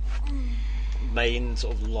main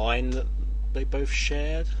sort of line that they both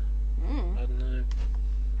shared. I don't know.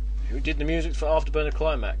 Who did the music for Afterburner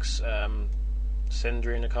Climax?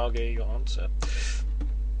 Sendry and Nakage, your answer.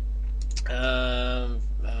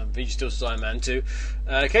 VG still says Iron Man 2.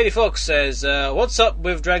 Katie Fox says, what's up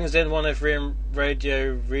with Dragon's Den 103 and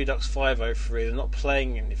Radio Redux 503? They're not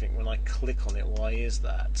playing anything when I click on it. Why is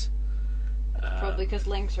that? Probably because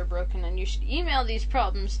links are broken, and you should email these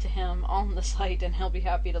problems to him on the site, and he'll be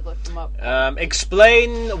happy to look them up.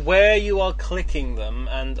 Explain where you are clicking them,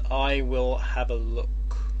 and I will have a look.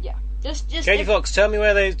 Yeah, just Katie Fox, tell me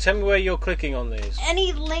where you're clicking on these.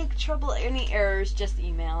 Any link trouble, any errors, just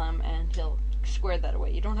email him, and he'll square that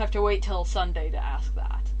away. You don't have to wait till Sunday to ask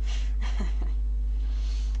that.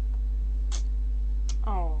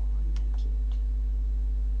 Oh, isn't that cute?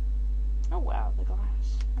 Oh wow, the glass.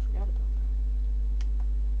 I forgot about that.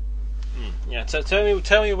 Yeah,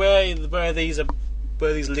 tell me where these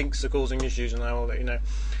links are causing issues, and I will let you know.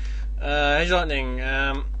 Hedge Lightning.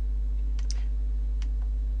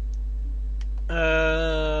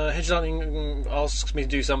 Hedge Lightning asks me to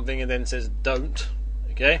do something and then says don't.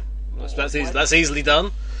 Okay, that's easily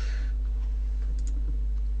done.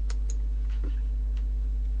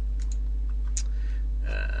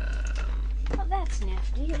 Oh, that's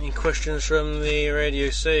nifty. Any questions from the Radio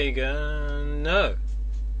Sega? No.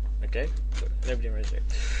 Okay, nobody on Radio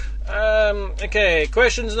Sega. Okay,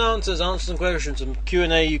 questions and answers. Answers and questions from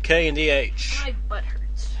Q&A UK and EH. My butt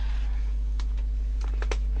hurts.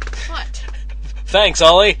 What? Thanks,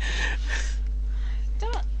 Ollie. It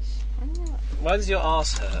does. Why does your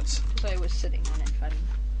arse hurt? Because I was sitting on it, funny.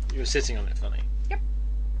 You were sitting on it, funny. Yep.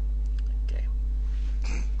 Okay.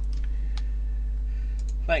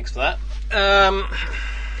 Thanks for that.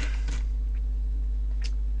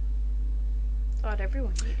 Thought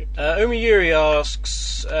everyone needed. Umiyuri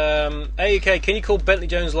asks, AUK, can you call Bentley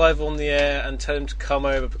Jones live on the air and tell him to come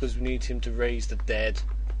over because we need him to raise the dead?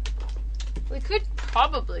 We could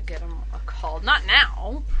probably get him a call. Not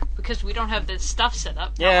now, because we don't have this stuff set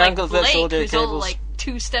up. Yeah, Not I've got Blake, virtual audio who's cables. all, like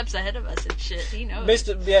 2 steps ahead of us and shit. He knows.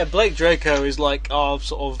 Blake Draco is like our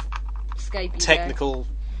sort of Skype technical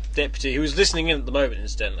deputy who's listening in at the moment,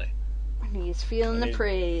 incidentally. He's feeling the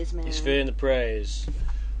praise, man. He's feeling the praise.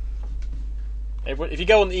 Everyone, if you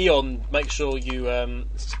go on Eon, make sure you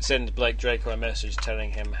send Blake Draco a message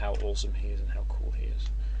telling him how awesome he is and how cool he is.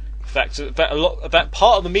 In fact, that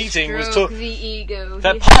part of the meeting was Stroke the ego.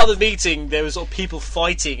 That part of the meeting, there was sort of people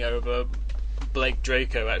fighting over Blake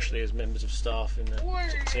Draco actually as members of staff in the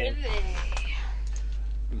team.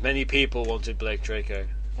 Many people wanted Blake Draco.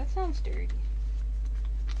 That sounds dirty.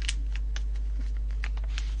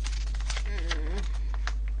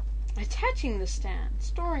 Attaching the stand,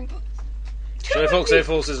 storing. So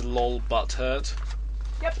Fox is lol butt hurt.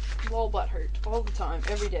 Yep, lol butt hurt all the time,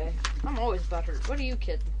 every day. I'm always butt hurt. What are you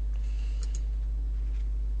kidding?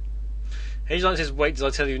 Hageline says, "Wait, did I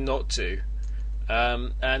tell you not to?"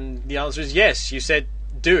 And the answer is yes. You said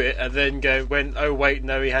do it, and then when oh wait,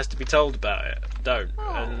 no, he has to be told about it. Don't.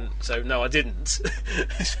 Oh. And so no, I didn't.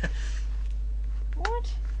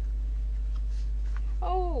 What?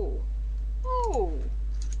 Oh.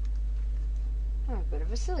 I'm a bit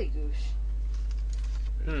of a silly goose.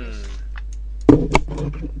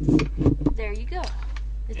 There you go.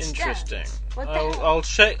 It Interesting. stands. What the hell?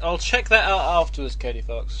 I'll check that out afterwards, Katie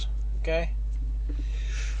Fox. Okay.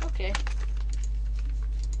 Okay.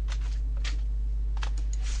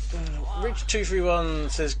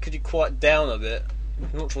 Rich231 says, "Could you quiet down a bit?"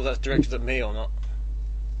 I'm not sure if that's directed at me or not.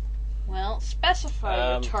 Well, specify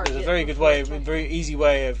your target. There's a very good way, a very easy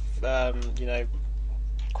way of,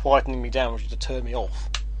 quietening me down, which is to turn me off.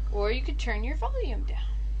 Or you could turn your volume down.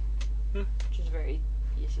 Which is a very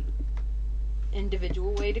easy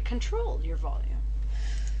individual way to control your volume.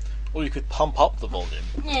 Or you could pump up the volume.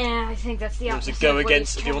 Yeah, I think that's the opposite. If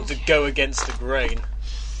you want to go against the grain.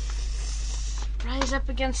 Rise up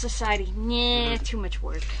against society. Nah, too much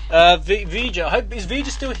work. Vija, I hope, is Vija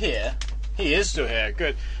still here? He is still here,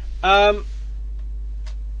 good.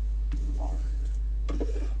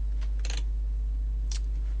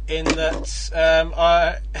 In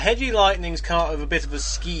that, Heady Lightning's come up with a bit of a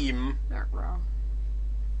scheme. Not wrong.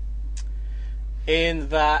 In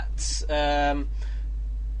that,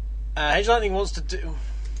 Heady Lightning wants to do.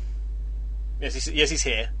 Yes, he's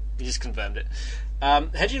here. He just confirmed it.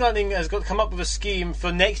 Heady Lightning has come up with a scheme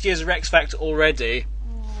for next year's Rex Factor already.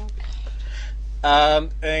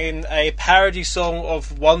 In a parody song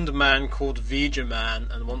of Wonder Man called Vija Man,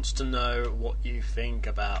 and wants to know what you think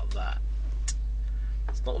about that.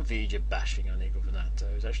 It's not Vija bashing on Eagle Venato,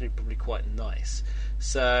 it's actually probably quite nice.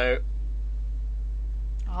 So,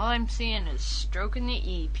 all I'm seeing is stroking the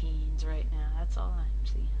E-peens right now. That's all I'm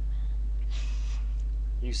seeing, man.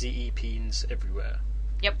 You see E-peens everywhere.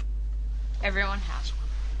 Yep. Everyone has one.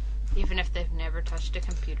 Even if they've never touched a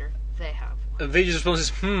computer, they have one. And Vija's response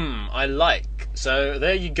is, I like. So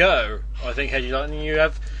there you go. I think Heady Lightning, you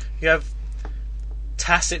have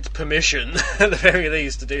tacit permission at the very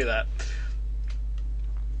least to do that.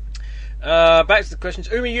 Back to the questions.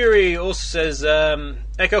 Umi Yuri also says,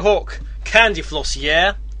 Echo Hawk, candy floss,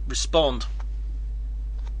 yeah? Respond.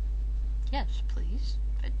 Yes, please.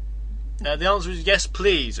 The answer is yes,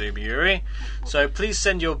 please, Umi Yuri. So please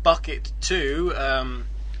send your bucket to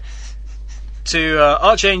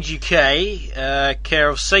Archange UK, care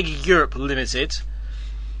of Sega Europe Limited.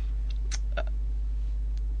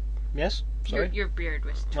 Yes? Sorry? Your beard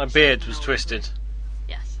was twisted. My beard was twisted.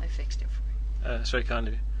 Yes, I fixed it for you. That's very kind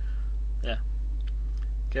of you. Yeah.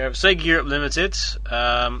 Care of Sega Europe Limited,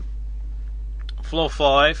 floor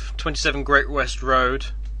 5, 27 Great West Road,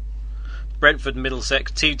 Brentford,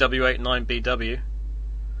 Middlesex, TW89BW.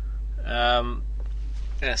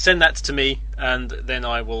 Send that to me, and then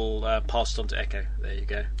I will pass it on to Echo. There you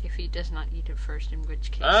go. If he does not eat it first, in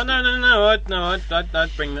which case... No. I'd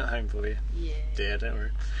bring that home for you. Yeah. Dear, don't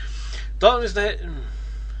worry. Darkness the Head...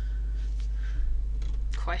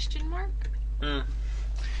 Question mark? No,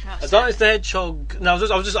 Darkness the Hedgehog... No, I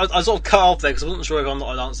was sort of cut off there because I wasn't sure if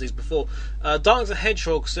I'd answered these before. Darkness the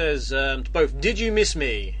Hedgehog says to both, did you miss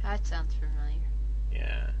me? That sounds familiar.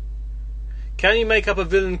 Yeah. Can you make up a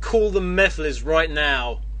villain, call them Mephiles right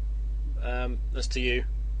now? That's to you.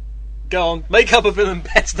 Go on, make up a villain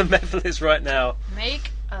better than Mephiles right now.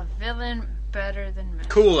 Make a villain better than Mephiles.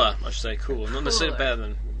 Cooler, I should say, cooler. Not necessarily better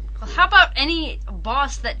than... Well, how about any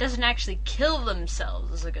boss that doesn't actually kill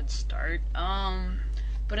themselves is a good start.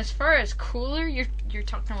 But as far as cooler, you're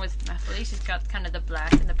talking with Mephiles. He's got kind of the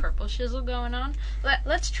black and the purple shizzle going on.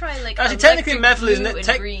 Let's try like actually, technically Mephiles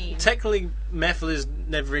technically Mephiles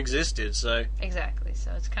never existed, so exactly.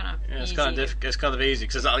 So it's kind of it's kind of easy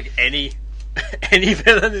because it's not like any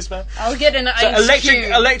villain is man. I'll get an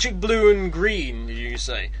electric blue and green. Did you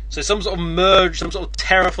say? So some sort of merge, some sort of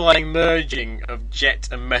terrifying merging of Jet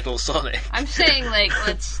and Metal Sonic. I'm saying like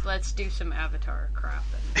let's do some Avatar crap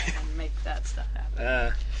and make that stuff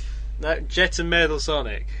happen. No, Jet and Metal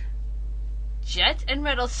Sonic. Jet and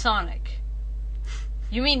Metal Sonic.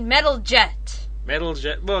 You mean Metal Jet? Metal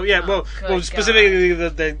Jet. Well, yeah. Well, specifically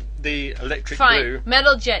the electric Fine. blue.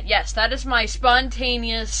 Metal Jet. Yes, that is my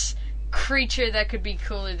spontaneous creature that could be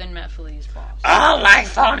cooler than Mephiles' boss. All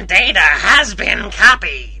life form data has been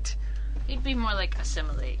copied. He'd be more like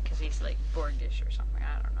Assimilate because he's like Borgish or something.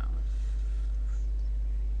 I don't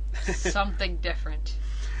know. Something different.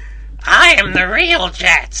 I am the real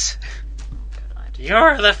Jet. God.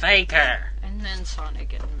 You're the faker. And then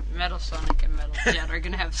Sonic and Metal Jet are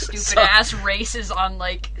gonna have stupid ass races on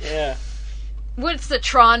like what's the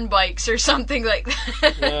Tron bikes or something like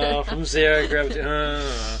that. No, from Zero Gravity. No,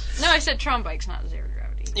 I said Tron bikes, not Zero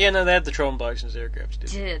Gravity. Yeah, no, they had the Tron bikes in Zero Gravity.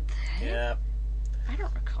 Did they? Yeah. I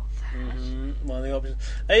don't recall that. Mm-hmm. One of the options.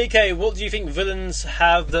 Okay, what do you think villains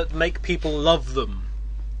have that make people love them?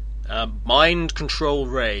 Mind control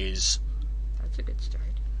rays. That's a good start.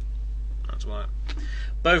 That's right.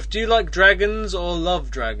 Both, do you like dragons or love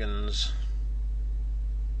dragons?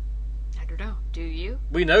 I don't know. Do you?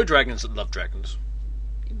 We know dragons that love dragons.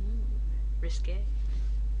 Ooh, risque.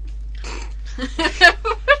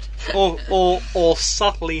 or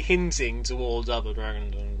subtly hinting towards other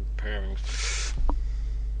dragons and pairings.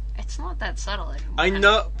 It's not that subtle anymore. I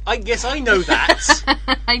know. I guess I know that.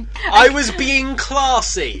 I was being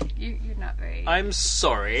classy. You're not very. I'm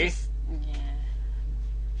sorry.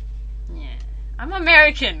 Yeah. I'm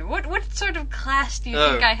American. What sort of class do you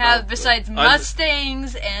think I have besides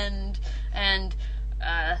Mustangs and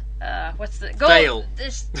what's the fail?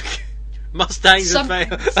 Mustangs and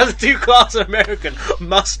fail. That's two classes of American.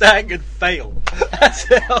 Mustang and fail. That's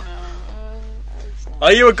it.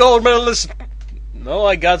 Are you a gold medalist? No,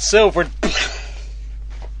 I got silver.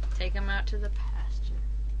 Take him out to the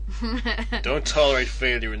pasture. Don't tolerate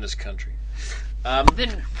failure in this country.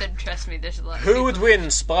 Then trust me, there's a lot of Who would win,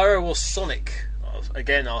 Spyro or Sonic?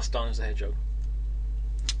 Again, asked Donald the Hedgehog.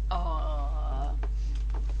 I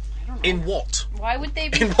don't know. In what? Why would they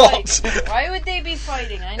be In fighting? what? Why would they be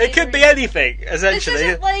fighting? It could be anything, essentially. This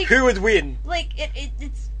isn't like, who would win? Like,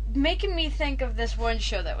 it's making me think of this one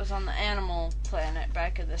show that was on the Animal Planet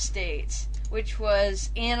back in the States, which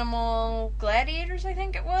was Animal Gladiators, I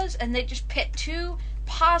think it was, and they just pit two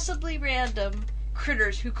possibly random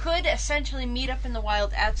critters who could essentially meet up in the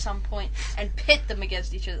wild at some point and pit them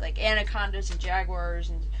against each other, like anacondas and jaguars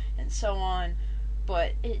and so on.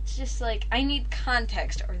 But it's just like, I need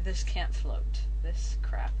context or this can't float. This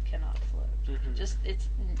crap cannot float.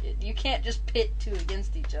 Mm-hmm. You can't just pit two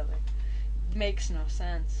against each other. It makes no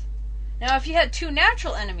sense. Now, if you had two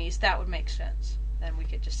natural enemies, that would make sense. Then we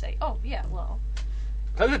could just say, oh, yeah, well.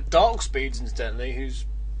 Look at Dark Speeds, incidentally, who's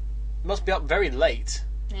must be up very late.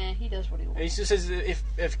 Yeah, he does what he wants. He just says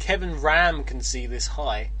if Kevin Ram can see this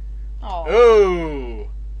high. Oh.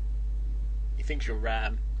 He thinks you're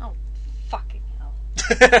Ram. Oh, fucking hell.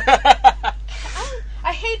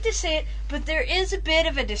 I hate to say it, but there is a bit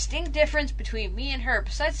of a distinct difference between me and her.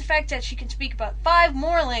 Besides the fact that she can speak about 5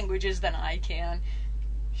 more languages than I can,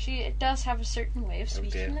 she does have a certain way of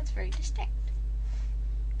speaking that's very distinct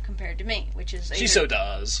compared to me, which is she so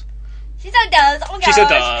does. She so does. Oh my gosh. She so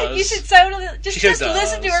does. You should totally just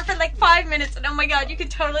listen to her for like 5 minutes, and oh my god, you can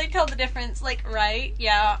totally tell the difference. Like, right?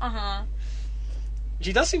 Yeah.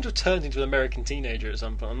 She does seem to have turned into an American teenager at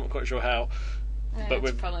some point. I'm not quite sure how. But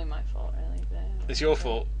it's probably my fault, really. It's your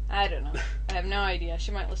fault. I don't know. I have no idea.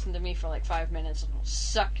 She might listen to me for like 5 minutes and it'll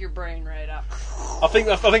suck your brain right up. I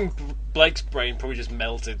think Blake's brain probably just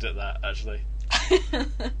melted at that, actually.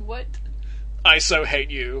 What? I so hate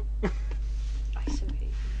you. I so hate you.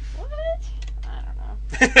 What? I don't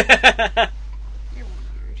know. You're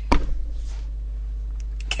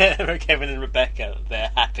weird. Kevin and Rebecca,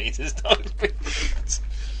 they're happy to start.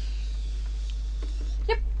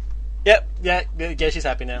 Yep. Yeah, she's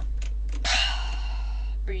happy now.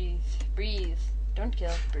 Breathe. Don't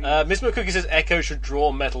kill. Breathe. Miss McCookie says Echo should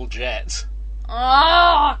draw Metal Jet.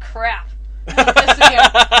 Oh, crap.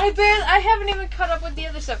 I haven't even caught up with the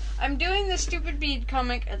other stuff. I'm doing this stupid bead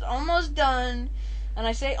comic. It's almost done. And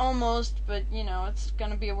I say almost, but, you know, it's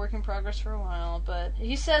going to be a work in progress for a while. But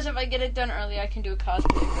he says if I get it done early, I can do a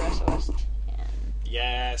cosplay for SOS 10.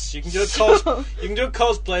 Yes, you can do a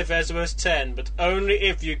cosplay for SOS 10, but only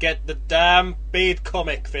if you get the damn bead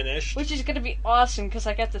comic finished. Which is going to be awesome, because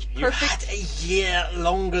I got this perfect... You had a year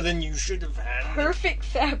longer than you should have had. Perfect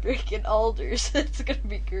fabric in alders. It's going to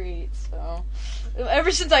be great, so...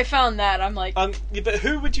 Ever since I found that, I'm like... Yeah, but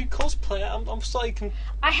who would you cosplay? I'm sorry.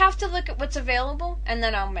 I have to look at what's available, and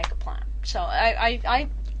then I'll make a plan. So, I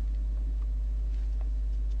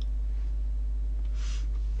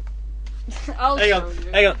I'll hang show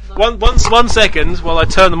you. Hang on. One second while I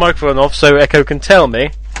turn the microphone off so Echo can tell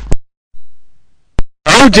me.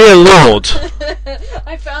 Oh dear Lord!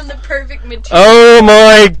 I found the perfect material. Oh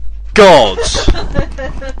my God!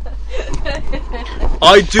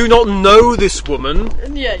 I do not know this woman.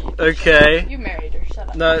 Yeah. Okay. You married her. Shut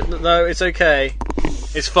up. No, it's okay.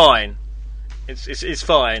 It's fine. It's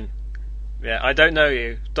fine. Yeah, I don't know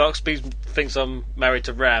you. Darkspeed thinks I'm married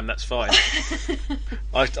to Ram. That's fine.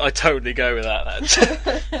 I totally go with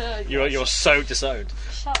that. You're so disowned.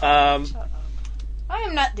 Shut up. I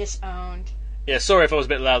am not disowned. Yeah, sorry if I was a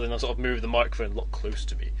bit loud and I sort of moved the microphone a lot close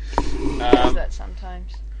to me. Does that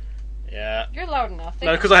sometimes? Yeah. You're loud enough.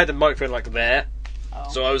 No, because I had the microphone like there. Oh.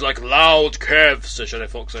 So I was like, loud Kev, so Shadow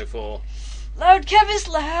Fox 04. Loud Kev is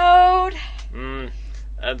loud. And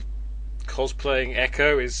cosplaying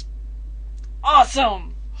Echo is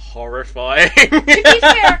awesome. Horrifying. To be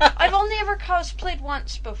fair, I've only ever cosplayed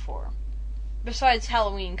once before. Besides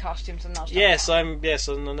Halloween costumes and those. Yes, I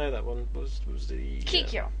know that one. Was the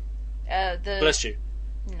Kikyo. Bless you.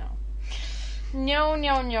 No,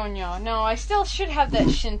 I still should have that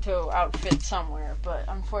Shinto outfit somewhere, but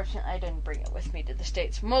unfortunately I didn't bring it with me to the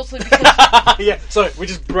States. Mostly because... Yeah, sorry, we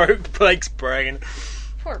just broke Blake's brain.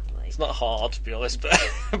 Poor Blake. It's not hard, to be honest, but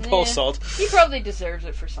poor sod. He probably deserves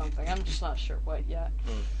it for something. I'm just not sure what yet.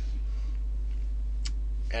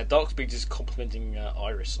 Darkspeed is complimenting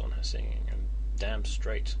Iris on her singing, and damn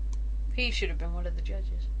straight. He should have been one of the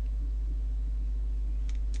judges.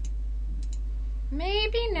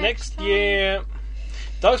 Maybe next time. year.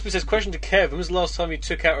 Darkspeed says, question to Kev, when was the last time you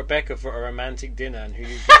took out Rebecca for a romantic dinner and who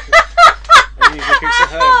usually cooks at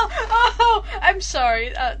home? Oh, I'm sorry.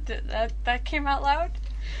 That came out loud?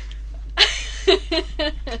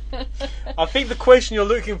 I think the question you're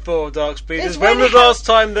looking for, Darkspeed, is when was the last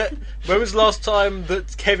time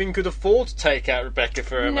that Kevin could afford to take out Rebecca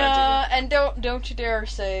for a romantic dinner? And don't you dare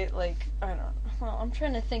say, like, I don't know. Well, I'm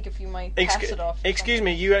trying to think if you might pass it off. Excuse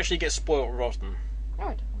me, you actually get spoiled rotten. No, I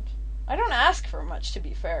don't. I don't ask for much, to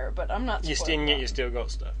be fair, but I'm not spoiled rotten. You still got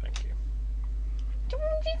stuff, thank you.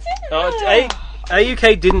 Oh,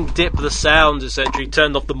 AUK didn't dip the sound, essentially.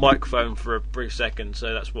 Turned off the microphone for a brief second,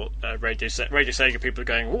 so that's what Radio Sega people are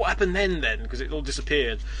going, what happened then? Because it all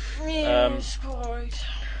disappeared. Yes, quite.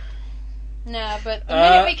 Nah, but the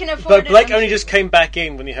minute we can afford it... But Blake only just came back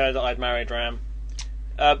in when he heard that I'd married Ram.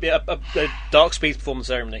 Darkspeed performed the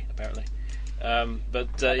ceremony, apparently.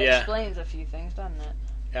 That explains a few things, doesn't it?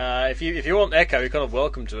 If you want Echo, you're kind of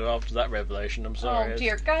welcome to it after that revelation. I'm sorry. Oh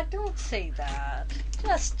dear God! Don't say that.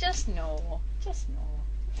 Just no.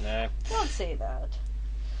 No. Don't say that.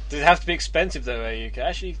 Does it have to be expensive though? AUK?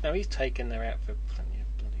 Actually, no. He's taken their out for plenty of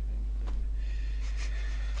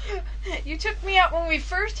bloody. You took me out when we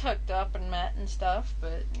first hooked up and met and stuff,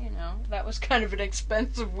 but you know that was kind of an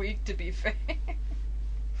expensive week, to be fair.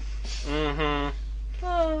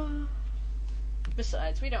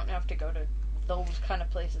 Besides, we don't have to go to those kind of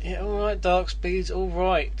places. Yeah, alright, Darkspeed's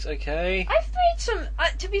alright, okay. I've made some,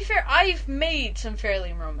 to be fair, I've made some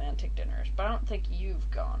fairly romantic dinners, but I don't think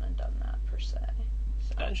you've gone and done that, per se.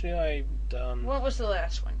 So. Actually, I've done... What was the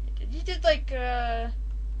last one you did? You did, like, I've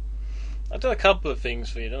done a couple of things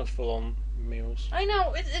for you, not full-on meals. I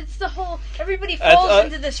know, it's the whole, everybody falls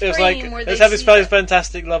into this frame where they let's have this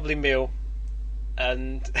fantastic, lovely meal.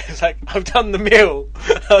 And it's like, I've done the meal.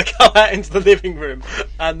 I go out into the living room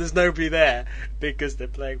and there's nobody there because they're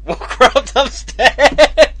playing Warcraft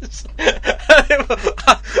upstairs. I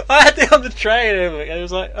had it on the tray and everything, and it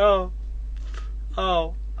was like, oh.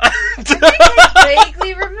 I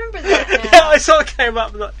vaguely remember that now. Yeah, I sort of came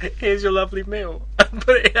up and like, here's your lovely meal, and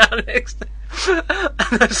put it down next to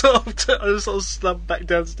and I sort of slumped back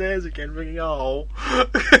downstairs again, thinking, oh. I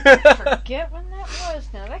forget when that was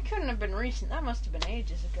now. That couldn't have been recent. That must have been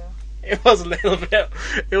ages ago. It was a little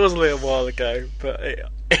while ago, but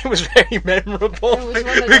it was very memorable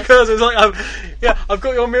because it was like, I've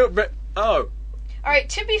got your meal. Oh. Alright,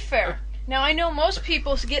 to be fair, Now, I know most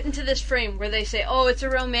people get into this frame where they say, oh, it's a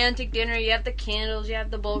romantic dinner, you have the candles, you have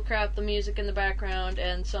the bullcrap, the music in the background,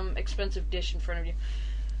 and some expensive dish in front of you.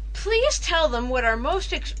 Please tell them what our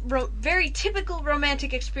most very typical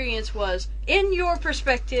romantic experience was, in your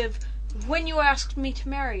perspective, when you asked me to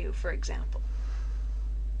marry you, for example.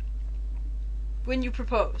 When you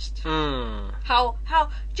proposed. How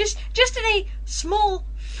just in a small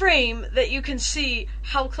frame that you can see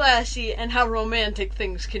how classy and how romantic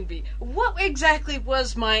things can be. What exactly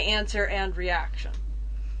was my answer and reaction?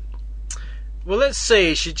 Well, let's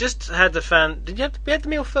see. She just had the fan. We had the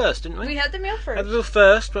meal first, didn't we? We had the meal first. Had the meal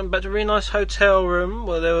first. Went back to a really nice hotel room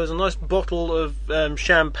where there was a nice bottle of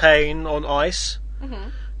champagne on ice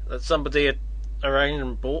that somebody had arranged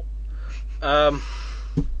and bought.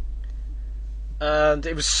 And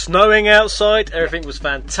it was snowing outside. Everything was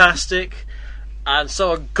fantastic. And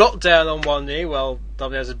so I got down on one knee while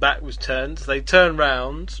WS's back was turned. They turned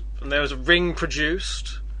round, and there was a ring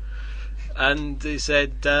produced. And they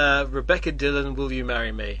said, Rebecca Dillon, will you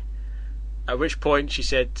marry me? At which point she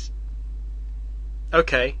said,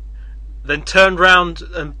 okay. Then turned round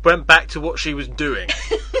and went back to what she was doing.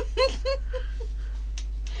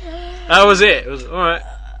 That was it. It was alright.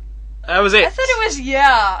 That was it. I thought it was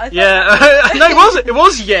yeah. Yeah. No, it wasn't. It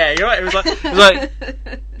was yeah. You're right. It was like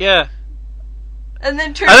yeah. And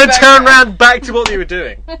then turned round back to what you were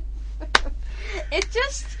doing.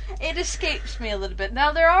 It escapes me a little bit.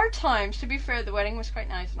 Now, there are times, to be fair, the wedding was quite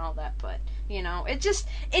nice and all that, but, you know, it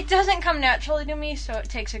doesn't come naturally to me, so it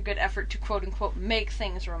takes a good effort to, quote-unquote, make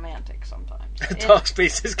things romantic sometimes. Dark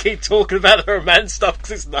Pieces keep talking about the romance stuff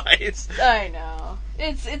because it's nice. I know.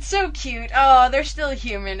 It's so cute. Oh, they're still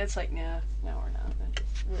human. It's like, no, we're not.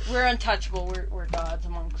 We're untouchable. We're gods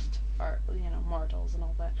amongst our, mortals and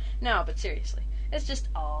all that. No, but seriously. It's just,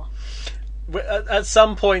 aw. At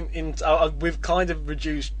some point, we've kind of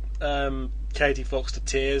reduced Katie Fox to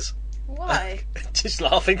tears. Why? Just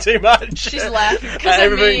laughing too much. She's laughing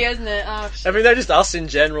because of me, isn't it? Oh, they're just us in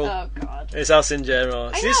general. Oh, God. It's us in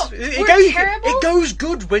general. I know. It goes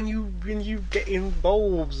good when you get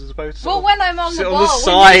involved as opposed to when I'm on the ball, on the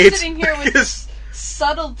side. when you're sitting here with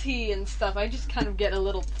subtlety and stuff, I just kind of get a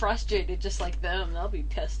little frustrated, just like them. They'll be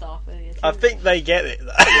pissed off at you. I think they get it,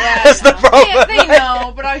 though. Yeah, that's the problem. They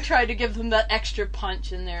know, but I try to give them that extra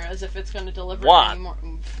punch in there as if it's going to deliver any more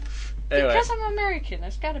oomph. Anyway. Because I'm American,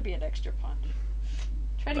 there's got to be an extra punch.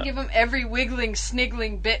 Try to give them every wiggling,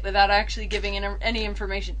 sniggling bit without actually giving any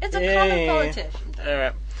information. It's a common politician thing.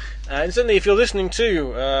 Alright. And certainly, if you're listening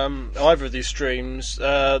to either of these streams,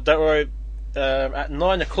 don't worry, at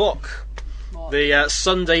 9 o'clock, the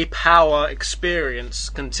Sunday Power experience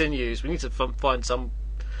continues. We need to find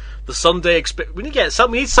the Sunday experience. We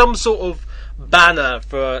need some sort of banner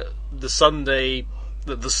for the Sunday.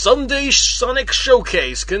 The Sunday Sonic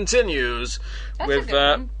Showcase continues. That's with a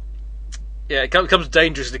good one. Yeah, it comes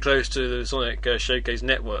dangerously close to the Sonic Showcase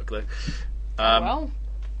network, though.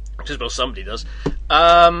 Just well, somebody does.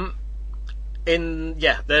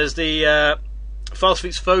 There's the Fast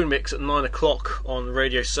Feet's phone mix at 9 o'clock on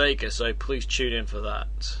Radio Sega, so please tune in for that.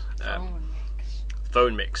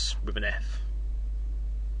 Phone mix with an F.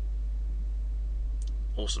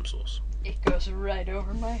 Awesome sauce. It goes right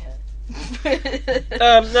over my head.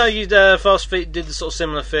 Fast Feet did the sort of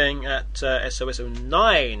similar thing at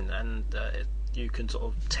SOS09, and you can sort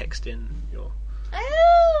of text in your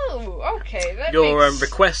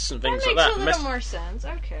requests and things like that. That makes a little more sense.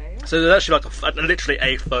 Okay. So there's actually literally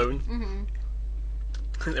a phone.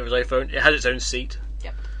 Mm-hmm. There was a phone. It has its own seat.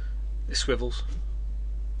 Yep. It swivels,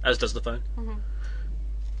 as does the phone.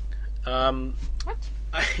 Mm-hmm. What?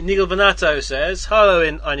 Nigel Venato says, "Hello,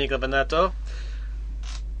 Nigel Venato.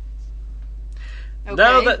 Okay.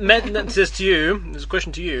 Now that says to you, there's a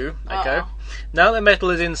question to you, Echo. Now that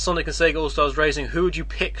Metal is in Sonic and Sega All-Stars Racing, who would you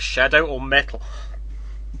pick, Shadow or Metal?"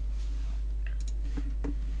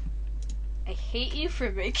 I hate you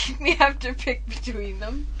for making me have to pick between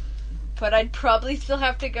them, but I'd probably still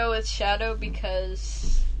have to go with Shadow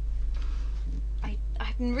because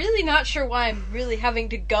I'm really not sure why I'm really having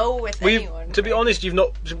to go with anyone. To be honest, you've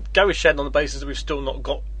not go with Shadow on the basis that we've still not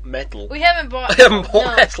got Metal. We haven't bought. I haven't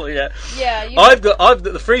bought Metal yet. Yeah, I've got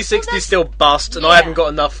the 360 is still bust, and I haven't got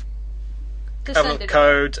enough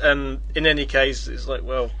code. And in any case, it's like,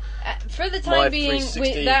 well, for the time being,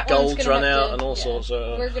 that gold's run out and all sorts.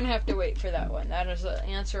 We're gonna have to wait for that one. That is an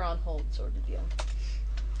answer on hold sort of deal.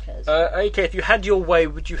 AK, if you had your way,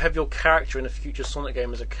 would you have your character in a future Sonic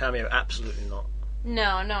game as a cameo? Absolutely not.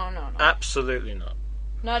 No. Absolutely not.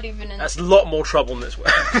 Not even in. That's a lot more trouble than it's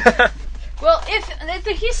worth. Well, if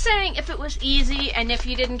he's saying if it was easy and if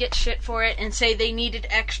you didn't get shit for it, and say they needed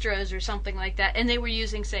extras or something like that, and they were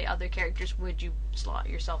using, say, other characters, would you slot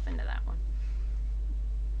yourself into that one?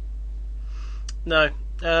 No,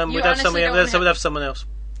 we'd have somebody. We'd have someone else.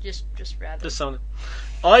 Just rather. Just someone.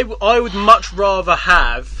 I would much rather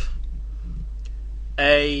have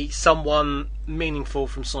someone meaningful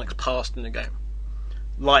from Sonic's past in the game,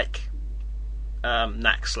 like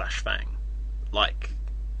Nax/Fang,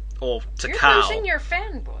 or Takao. You're losing your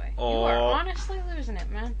fanboy. You are honestly losing it,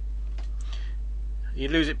 man. You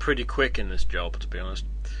lose it pretty quick in this job, to be honest.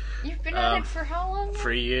 You've been at it for how long?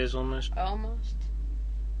 3 years almost. Almost.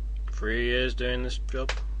 3 years doing this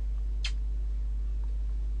job.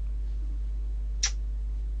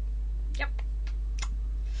 Yep.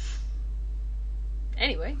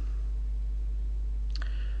 Anyway.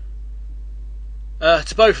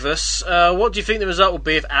 To both of us, what do you think the result will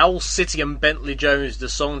be if Owl City and Bentley Jones did a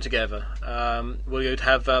song together? Will you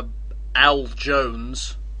have Owl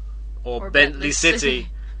Jones or Bentley City?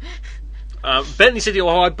 Bentley City,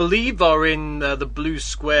 I believe, are in the Blue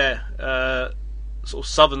Square, sort of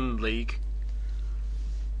Southern League,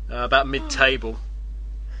 about mid-table.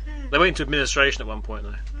 They went into administration at one point,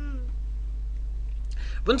 though.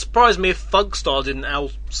 Wouldn't surprise me if Thugstar did an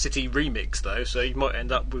Owl City remix, though, so you might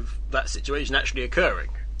end up with that situation actually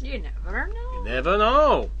occurring. You never know. You never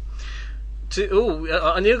know.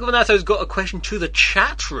 Anigo Vanato's got a question to the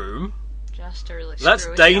chat room. Just to really That's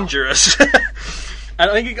dangerous.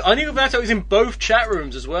 And I think Anigo Vanato is in both chat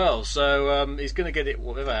rooms as well, so he's going to get it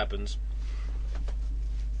whatever happens.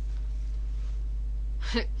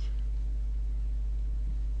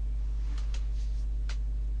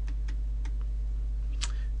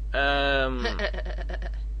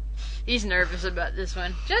 He's nervous about this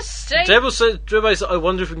one. Just say. Devil said, I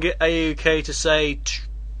wonder if we can get AUK to say.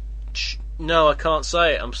 No, I can't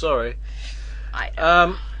say it. I'm sorry.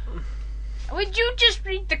 Would you just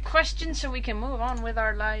read the question so we can move on with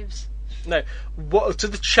our lives? No. To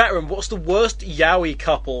the chat room, what's the worst yaoi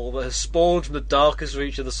couple that has spawned from the darkest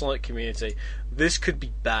reach of the Sonic community? This could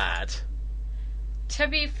be bad. To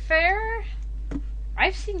be fair,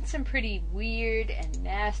 I've seen some pretty weird and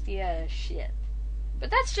nasty ass shit. But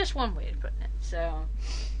that's just one way of putting it. So,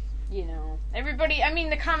 everybody, I mean,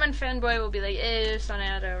 the common fanboy will be like,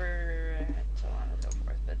 Sonato, and so on and so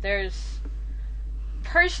forth. But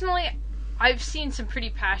personally, I've seen some pretty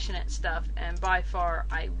passionate stuff, and by far,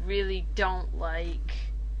 I really don't like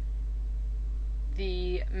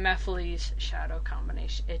the Mephiles Shadow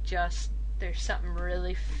combination. There's something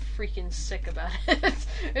really freaking sick about it.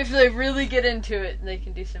 If they really get into it, they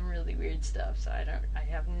can do some really weird stuff. So I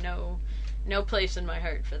have no place in my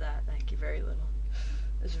heart for that. Thank you very little.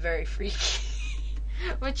 It's very freaky.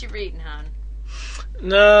 What you reading, hon?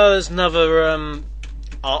 No, there's another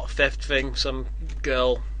art theft thing. Some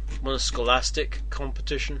girl won a Scholastic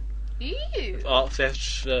competition. Ew. Art theft,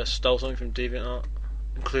 stole something from DeviantArt,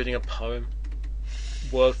 including a poem,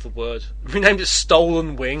 word for word. We named it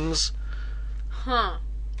Stolen Wings. Huh.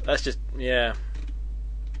 That's just, yeah.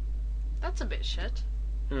 That's a bit shit.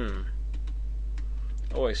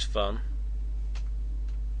 Always fun.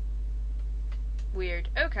 Weird.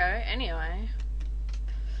 Okay, anyway.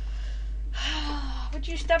 Would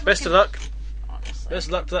you stop Best of luck. Honestly. Best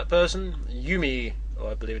of luck to that person. Yumi,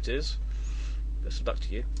 I believe it is. Best of luck to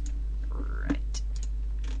you. Right.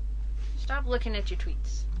 Stop looking at your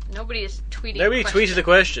tweets. Nobody is tweeting. Nobody tweeted a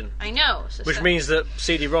question. I know. So which means that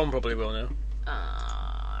CD-ROM probably will now.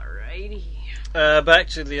 Alrighty. Back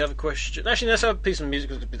to the other question. Actually, let's have a piece of music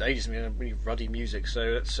because it's been ages and we have really ruddy music, so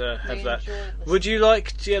let's have that. Would you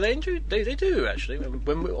like to, they enjoy, they do actually.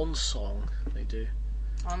 When we're on song, they do.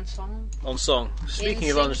 On song? On song.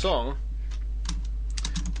 Speaking of on song,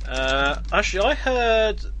 actually I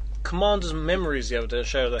heard Commander's Memories the other day,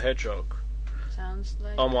 Shadow the Hedgehog. Sounds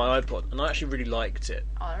like on my iPod, and I actually really liked it.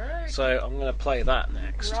 Alright. So I'm going to play that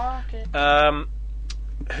next. Rock it.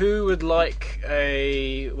 Who would like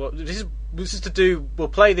a... Well, this is to do... We'll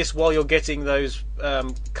play this while you're getting those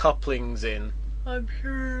couplings in. I'm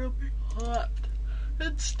sure it'll be hot.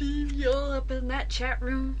 And Steve, you're up in that chat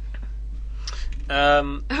room.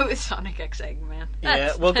 It's Sonic X Eggman.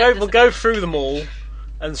 Yeah, we'll go through them all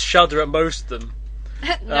and shudder at most of them.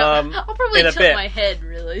 No, I'll probably tilt my head,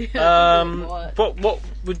 really. What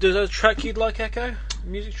would the track you'd like, Echo?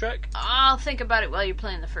 Music track? I'll think about it while you're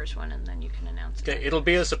playing the first one, and then you can announce it. Okay, it'll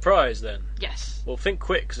be a surprise then. Yes. Well, think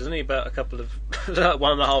quick, because there's only about a couple of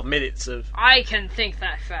 1.5 minutes of. I can think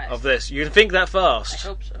that fast. Of this, you can think that fast. I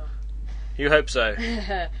hope so. You hope so.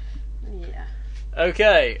 Yeah.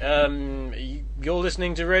 Okay, you're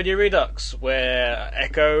listening to Radio Redux, where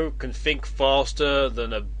Echo can think faster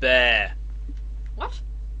than a bear. What?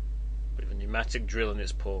 With a pneumatic drill in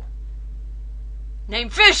its paw.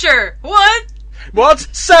 Name Fisher! What? What?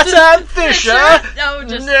 Satan Fisher? No,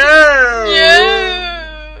 just... No! Yeah!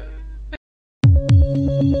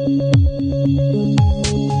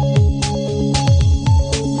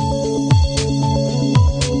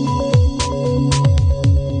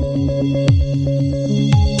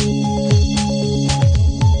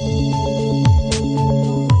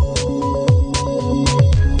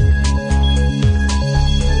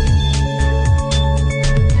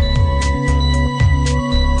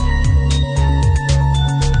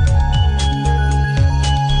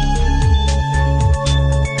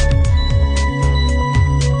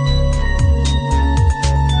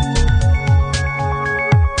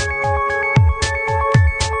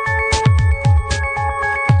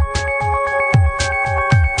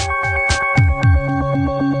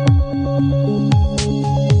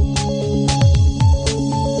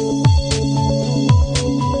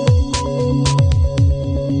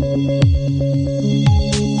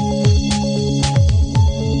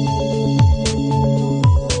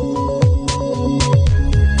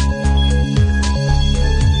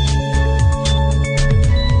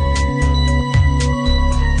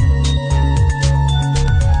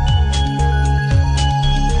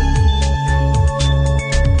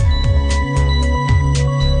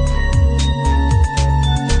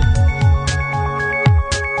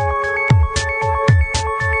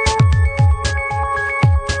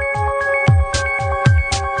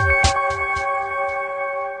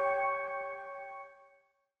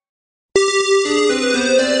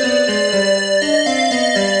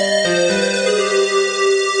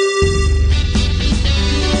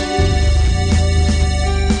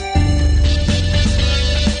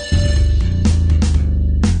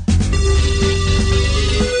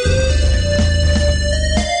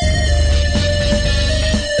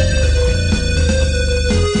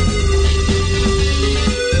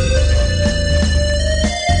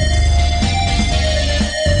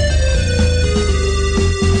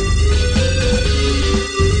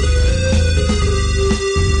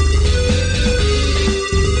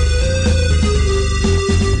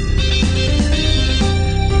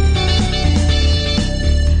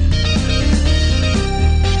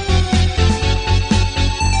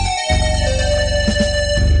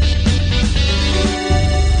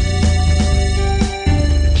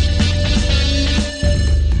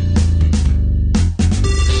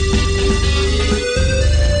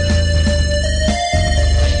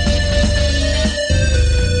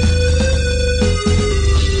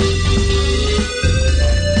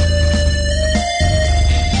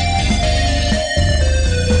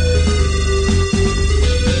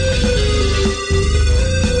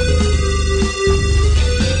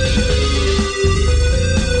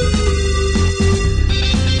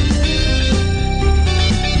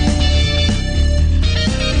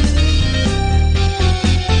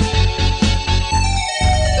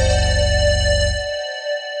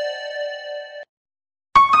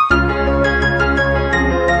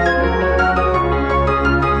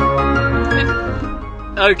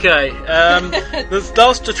 Okay, the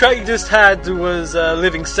last track you just had was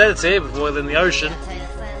Living Sedative with Oil in the Ocean.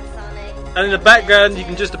 And in the background you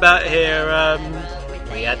can just about hear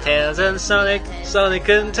we had Tails and Sonic, Sonic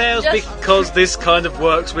and Tails, because this kind of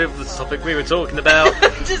works with the topic we were talking about.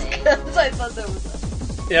 Just because I thought that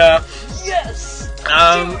was... Yeah. Yes!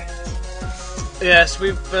 Yes,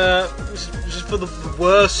 we've just for the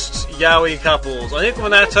worst yaoi couples. I think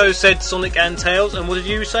Renato said Sonic and Tails, and what did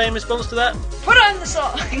you say in response to that? Put on the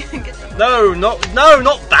song! No, not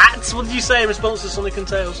that! What did you say in response to Sonic and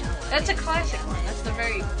Tails? That's a classic one. That's the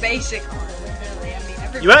very basic one, really. I mean,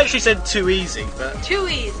 everybody... You actually said too easy, but... Too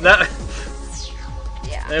easy. No.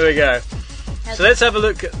 Yeah. There we go. So let's have a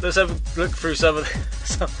look. Let's have a look through some of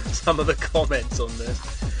the comments on this.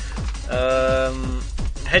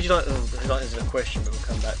 How do you like? This is a question, but we'll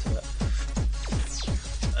come back to that.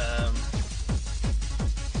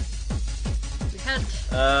 We had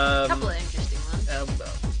a couple of interesting ones.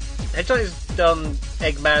 Hedgehog's done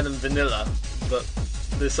Eggman and Vanilla, but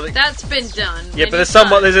there's something that's been done. Yeah, but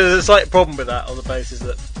there's a slight problem with that on the basis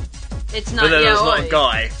that it's not Vanilla's yaoi. not a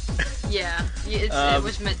guy. Yeah, it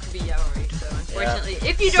was meant to be yaoi. So unfortunately,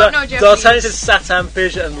 if you don't know Japanese, D'Artagnan says Satan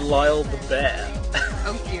Fisher and Lyle the Bear.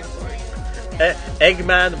 Oh dear Lord.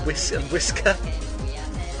 Eggman and Whisker.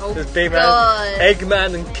 Oh Big God. Man,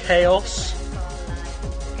 Eggman and Chaos.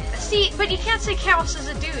 See, but you can't say Chaos is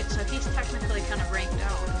a dude, so he's technically kind of ranked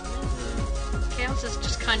out. Chaos is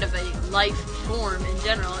just kind of a life form in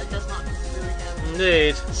general. It does not really have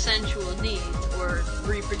Indeed. sensual needs or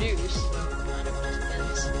reproduce. Kind of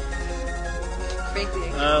depends.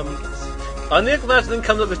 Frankly, And the Eggman then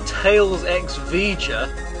comes up with Tails X Vija.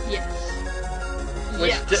 Yes. Which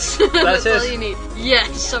Yes. that's That's all it. you need.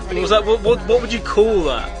 Yes. Somebody. Was that what would you call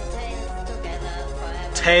that?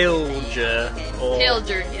 Tailger or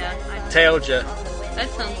Tailger, yeah. Tailger. That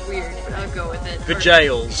sounds weird, but I'll go with it.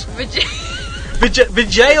 Vijayals. Vijay.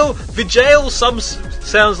 Vijayal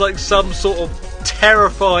sounds like some sort of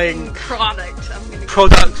terrifying Product. I'm gonna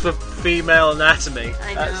product for female anatomy.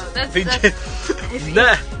 I know. That's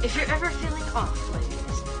if you're ever feeling off,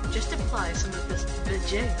 ladies, just apply some of this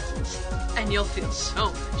Vijayals, and you'll feel so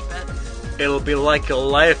much better. It'll be like your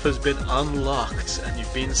life has been unlocked and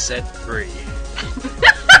you've been set free.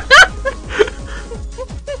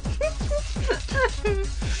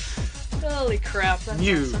 Holy crap, that's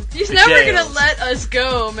You, awesome. He's the never jails. gonna let us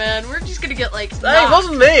go, man. We're just gonna get, like, Hey, it knocked.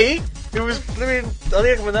 wasn't me! It was blooming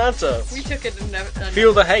Oniak Manata. We took it and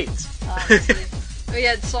Feel the hate. obviously. We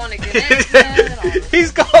had Sonic and X-Men and all this.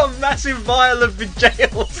 He's got a massive vial of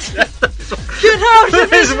Vijayals. Get out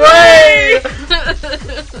of his way!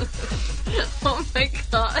 Oh my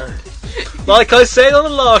god. Like I said on the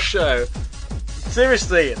last show,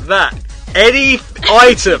 seriously, any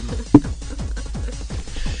item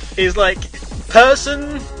is like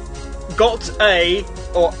person got a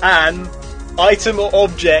or an item or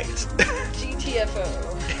object.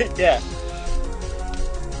 GTFO. Yeah.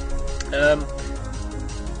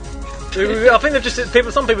 I think they've just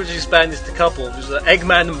some people just expand this to couples. There's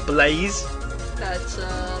Eggman and Blaze. That's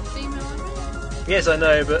female. Yes, I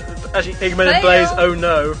know, but actually Eggman and Fail. Blaze. Oh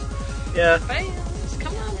no. Yeah. Fails.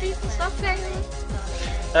 Come on, people, stop failing.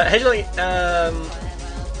 Hedgehog.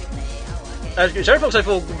 Jerry Fox, I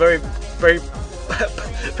feel very, very,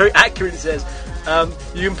 very accurate. It says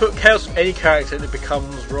you can put chaos on any character and it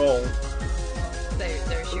becomes wrong.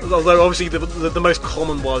 There's your... Although obviously the most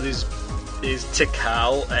common one is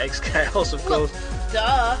Tikal X Chaos, of course.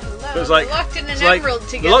 Duh. But it's like They're locked in an it's like emerald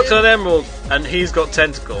together. locked in an emerald, and he's got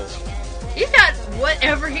tentacles, He's got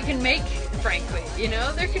whatever he can make, frankly. You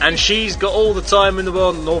know, there could and be... she's got all the time in the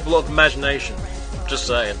world and an awful lot of imagination. Just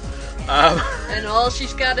saying. And all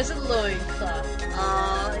she's got is a loincloth.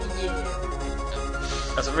 Aw,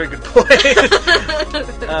 yeah. That's a very good point.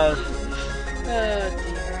 Oh, dear.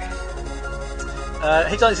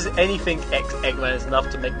 Hitchhiker says anything Eggman is enough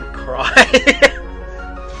to make me cry.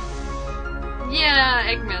 Yeah,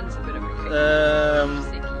 Eggman's a bit of a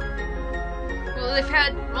crazy. Well, they've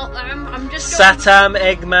had... Well, I'm just going... Satam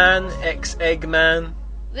Eggman X Eggman.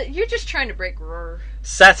 You're just trying to break Roar.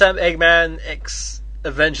 Satam Eggman X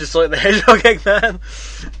Adventures Sonic the Hedgehog Eggman.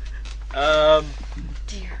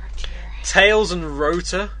 Dear. Tails and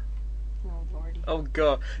Rota. Oh, lordy. Oh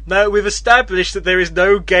god. No, we've established that there is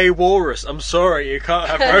no gay walrus. I'm sorry, you can't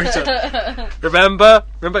have Rota. Remember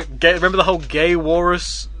the whole gay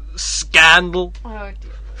walrus scandal? Oh,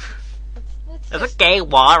 dear. There's a gay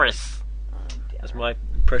walrus. That's my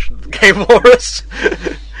impression of the gay walrus.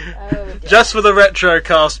 Oh, dear. Just for the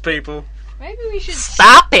retrocast people. Maybe we should...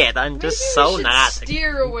 Stop it! I'm Maybe just we so should not.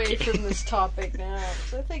 steer away from this topic now.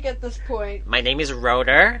 So I think at this point... My name is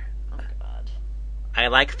Rotor. Oh, God. I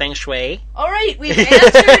like Feng Shui. Alright, we've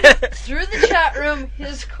answered through the chat room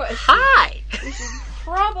his question. Hi! We should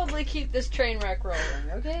probably keep this train wreck rolling,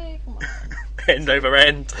 okay? Come on. End over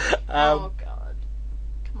end. Oh, God.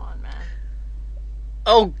 Come on, man.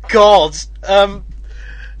 Oh god.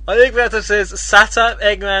 I think that says Satam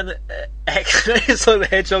Eggman X Sonic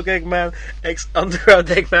the Hedgehog Eggman X Underground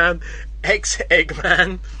Eggman X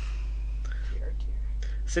Eggman. Dear.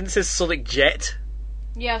 Since it says Sonic Jet.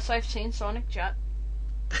 Yes, I've seen Sonic Jet.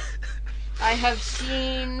 I have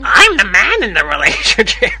seen... I'm the man in the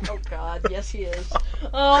relationship. Oh, God. Yes, he is.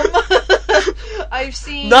 I've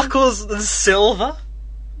seen... Knuckles and Silver.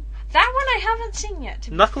 That one I haven't seen yet.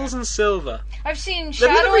 To be Knuckles fair. and Silver. I've seen They've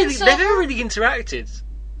Shadow never, really, and Silver. they've never really interacted.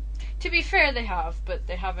 To be fair, they have, but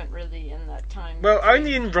they haven't really in that time. Well,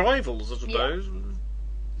 only in Rivals, I suppose.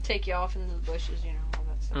 Take you off into the bushes, you know, all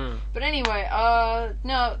that stuff. Mm. But anyway,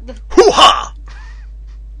 no, Hoo-ha!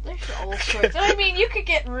 there's all sorts. I mean, you could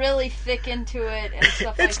get really thick into it and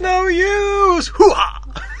stuff like It's that. no use! Hoo-ha!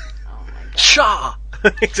 Oh my god. Cha!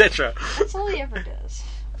 Etc. That's all he ever does.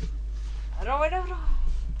 I don't know.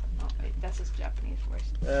 Oh, wait, that's his Japanese voice.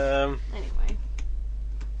 Anyway.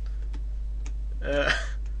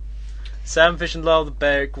 Sam Fish and Lyle the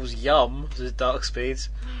Bear equals Yum, this is Dark Speeds.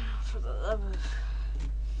 For the love of...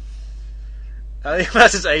 I think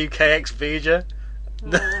that's his AUKX Vija.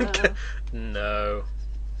 Uh, No.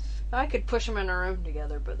 I could push them in a room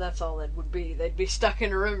together, but that's all it would be. They'd be stuck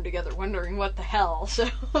in a room together wondering what the hell, so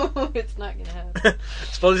it's not gonna happen.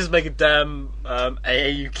 Suppose just make a damn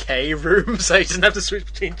AUK room so he doesn't have to switch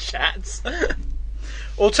between chats.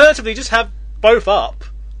 Alternatively, just have both up,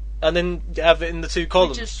 and then have it in the two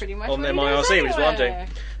columns Which is pretty much on what he MIRC, does which is what I'm doing. anyway.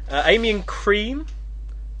 Amy and Cream.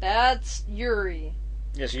 That's Yuri.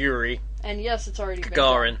 Yes, Yuri. And yes, it's already been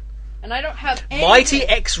Gagarin. done. And I don't have any... Mighty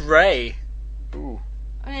X-Ray. Ooh.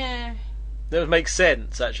 Eh, That would make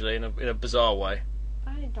sense, actually, in a bizarre way.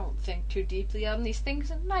 I don't think too deeply on these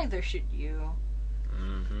things, and neither should you.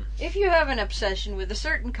 Mm-hmm. If you have an obsession with a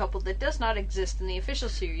certain couple that does not exist in the official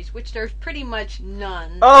series, which there's pretty much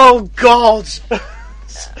none... Oh, God!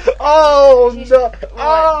 Oh, no! What?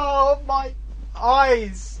 Oh, my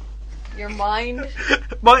eyes! Your mind?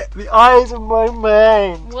 The eyes of my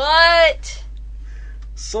mind! What?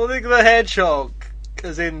 Sonic the Hedgehog,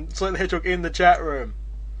 as in Sonic the Hedgehog in the chat room,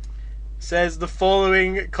 says the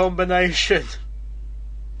following combination.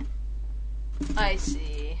 I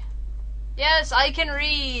see. Yes, I can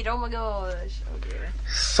read! Oh my gosh. Oh dear.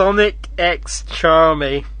 Sonic X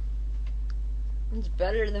Charmy. It's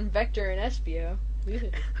better than Vector and Espio.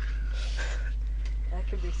 Ew. That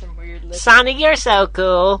could be some weird list. Sonic, you're so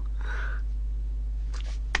cool.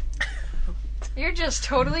 You're just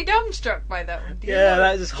totally dumbstruck by that one. Yeah,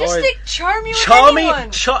 that is Just horrid. stick Charmy with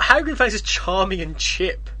anyone. How can you face is Charmy and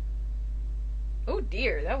Chip? Oh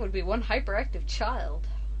dear, that would be one hyperactive child.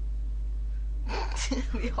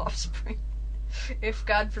 The offspring. If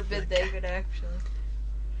God forbid they could actually.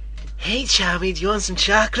 Hey Charmy, do you want some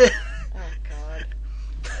chocolate? Oh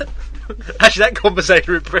God. Actually, that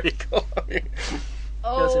conversation would be pretty cool.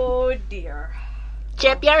 Oh dear.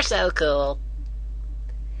 Chip, you're so cool.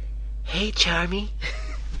 Hey Charmy.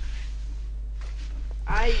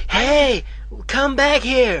 Hey, come back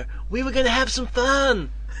here. We were gonna have some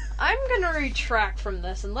fun. I'm gonna retract from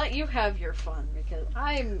this and let you have your fun because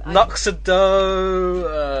I'm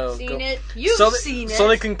Noxado. seen it. You've seen it.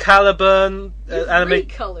 Sonic and Caliburn. You've Anime.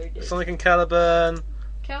 recolored it. Sonic and Caliburn.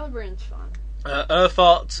 Caliburn's fun.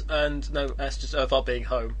 Earthart and no, that's just Earthart being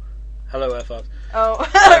home. Hello, Earthart. Oh,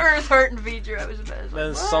 Earthheart and V'ger. I was about to say, Then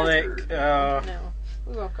what? Sonic. No,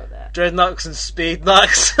 we won't go that. Dreadnux and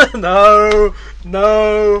Speednux.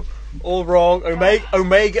 no, all wrong.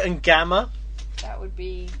 Omega and Gamma. That would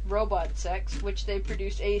be robot sex, which they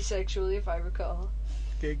produced asexually, if I recall.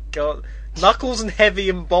 Good God. Knuckles and Heavy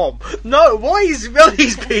and Bomb. No, why is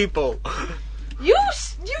these people? You.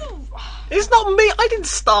 It's not me. I didn't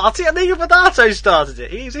start it. I think Vadato started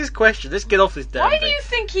it. It's his question. Let's get off this damn Why thing. do you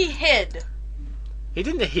think he hid? He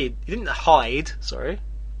didn't hid. He didn't hide. Sorry.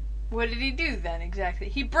 What did he do then exactly?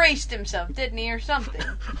 He braced himself, didn't he, or something?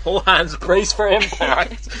 All hands brace for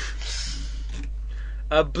impact.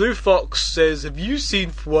 Blue Fox says, "Have you seen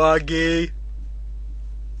Fwagi?"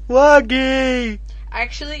 Fwagi.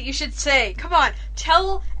 Actually, you should say, come on,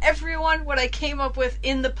 tell everyone what I came up with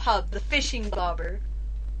in the pub, the fishing bobber.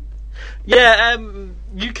 Yeah,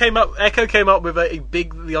 Echo came up with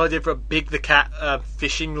the idea for a Big the Cat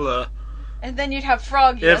fishing lure. And then you'd have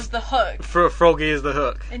Froggy Yeah, as the hook. For a Froggy as the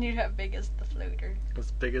hook. And you'd have Big as the floater.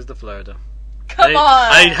 As big as the floater. Come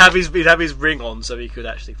on! And he'd have his ring on so he could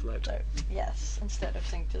actually float. So, yes, instead of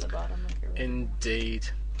sink to the bottom of your ring. Indeed.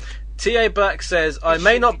 T.A. Black says, I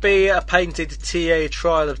may not be a patented TA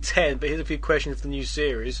trial of 10, but here's a few questions for the new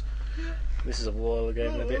series. This is a while ago,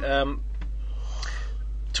 maybe.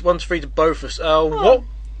 1 to 3 to both of us. What?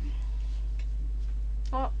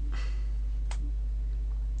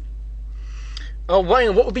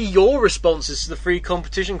 What would be your responses to the 3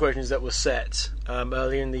 competition questions that were set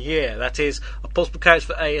earlier in the year? That is, a possible character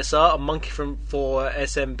for ASR, a monkey for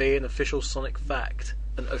SMB, an official Sonic fact.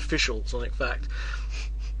 An official Sonic fact.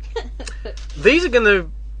 These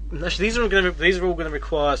are all going to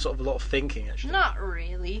require sort of a lot of thinking. Actually, Not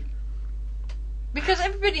really. Because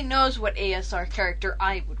everybody knows what ASR character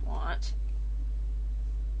I would want.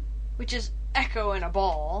 Which is Echo in a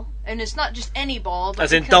ball. And it's not just any ball. But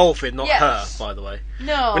as in because- Dolphin, not Yes. her, by the way.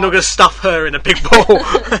 No. We're not going to stuff her in a big ball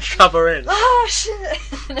and shove her in. Oh, shit!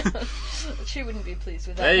 No, she wouldn't be pleased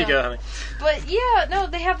with that. There you no. go, honey. But yeah, no,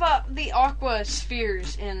 they have the Aqua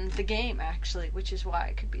spheres in the game, actually, which is why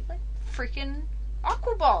it could be like freaking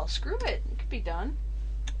Aqua Ball. Screw it. It could be done.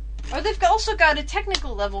 Or they've also got a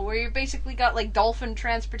technical level where you've basically got like dolphin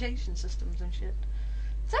transportation systems and shit.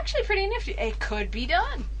 It's actually pretty nifty. It could be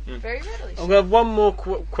done very readily. I'm going to have one more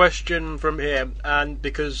question from here, and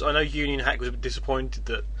because I know Union Hack was a bit disappointed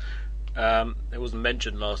that it wasn't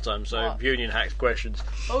mentioned last time, so What? Union Hack's questions.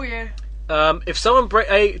 Oh yeah. If someone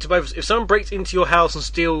if someone breaks into your house and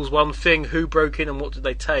steals one thing, who broke in and what did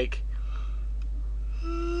they take?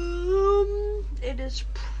 It is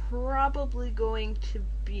probably going to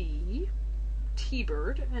be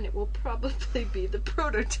T-Bird, and it will probably be the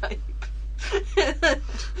prototype.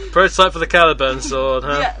 Prototype for the Caliburn sword,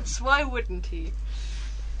 huh? Yes, why wouldn't he?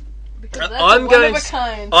 Because that's I'm one of a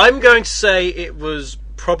kind. I'm going to say it was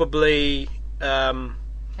probably. And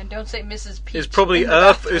don't say Mrs. Peach. It's probably in the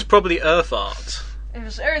Earth. bathroom. It was probably Earth Art. It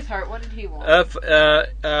was Earthheart. What did he want?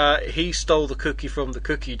 He stole the cookie from the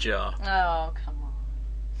cookie jar. Oh, come on.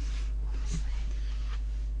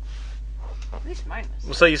 At least mine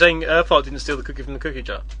was. So you're saying Earthheart didn't steal the cookie from the cookie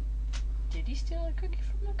jar? Did he steal a cookie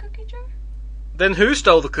from the cookie jar? Then who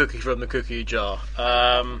stole the cookie from the cookie jar?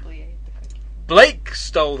 Probably ate the cookie. Blake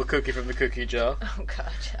stole the cookie from the cookie jar. Oh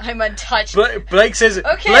god, I'm untouched. Blake says.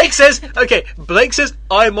 Okay. Blake says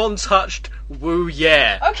I'm untouched. Woo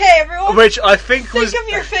yeah. Okay, everyone. Which I think was Think of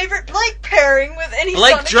your favorite Blake pairing with any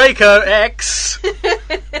Blake Sonic. Draco X.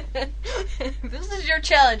 This is your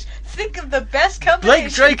challenge. Think of the best combination.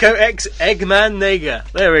 Blake Draco X Eggman Nega.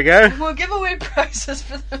 There we go. We'll give away prizes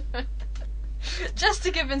for them. Just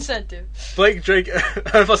to give incentive. Blake Draco.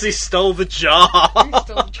 He stole the jar. He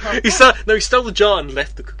stole the jar. He stole the jar and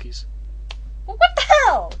left the cookies. Well, what the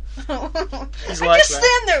hell? He's I like just that.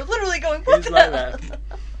 stand there literally going, what He's the like hell? that.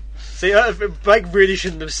 See, Blake really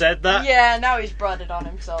shouldn't have said that. Yeah, now he's brought it on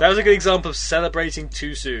himself. That was a good example of celebrating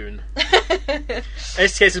too soon.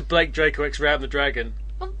 STS is Blake Draco X Ram the Dragon.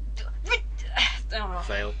 Oh.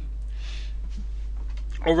 Fail.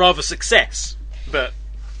 Or rather, success. But,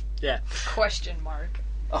 yeah. Question mark.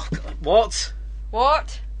 Oh, God. What?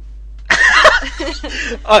 What?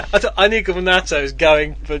 I think Renato is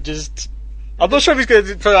going for just... I'm not sure if he's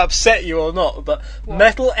going to upset you or not, but What?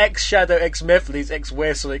 Metal X Shadow X Mephiles X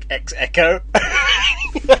Weresonic X Echo.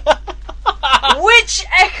 Which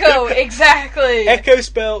Echo exactly? Echo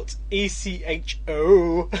spelt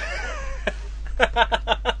ECHO.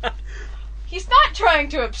 He's not trying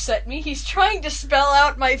to upset me. He's trying to spell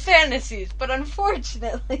out my fantasies, but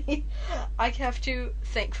unfortunately, I have to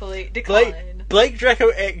thankfully decline. Blake Draco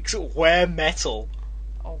X Wear Metal.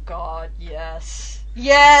 Oh God, yes,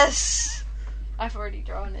 yes. I've already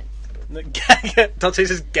drawn it. Dante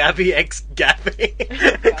says Gabby X Gabby.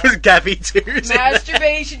 Because Gabby 2 is in there.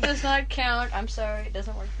 Masturbation does not count. I'm sorry, it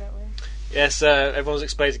doesn't work that way. Yes, everyone's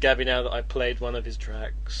explained to Gabby now that I played one of his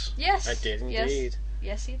tracks. Yes, I did indeed.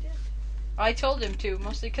 Yes, he did. I told him to,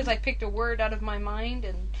 mostly because I picked a word out of my mind,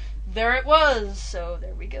 and there it was. So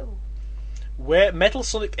there we go. Where Metal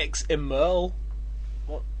Sonic X Emerl.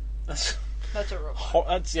 What? That's That's a robot.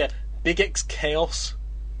 That's yeah. Big X Chaos.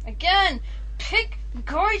 Again, pick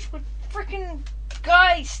guys with freaking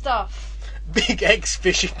guy stuff. Big X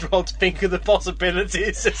Fishing Rod. Think of the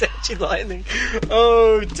possibilities. Says Edgy Lightning.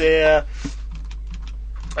 Oh dear.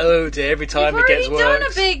 Oh dear. Every time You've it gets already done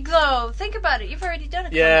worse. a big though. Think about it. You've already done a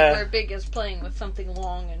comic Yeah. where big is playing with something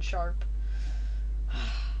long and sharp.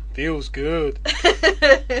 Feels good.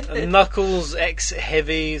 Knuckles X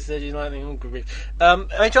Heavy. Edgy Lightning. Oh, grief.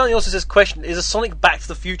 Johnny also says, question: is a Sonic Back to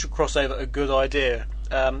the Future crossover a good idea?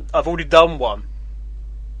 I've already done one.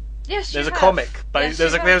 Yes, There's you a have. comic. Yes,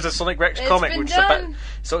 there's you a have. Sonic Rex It's comic, been which done.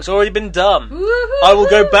 so it's already been done. Woo-hoo-hoo, I will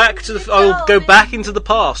go back to it's I will go done. back into the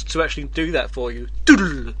past to actually do that for you.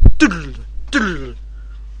 Doodle, doodle, doodle.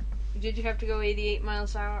 Did you have to go 88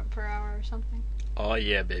 miles per hour or something? Oh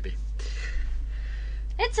yeah, baby.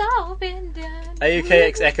 It's all been done.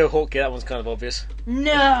 AUKX Echo Hawk. Yeah, that one's kind of obvious.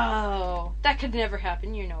 No, that could never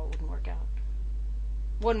happen. You know it wouldn't work out.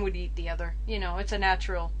 One would eat the other. You know, it's a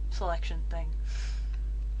natural selection thing.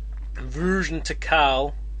 Version to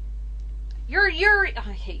Cal. Yuri. I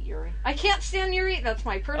hate Yuri. I can't stand Yuri. That's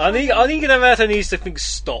my personal. I think Renato needs to think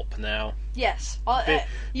stop now. Yes, The-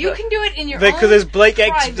 you the- can do it in your Because own there's Blake X,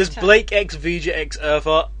 private there's time. Blake X, VJ X,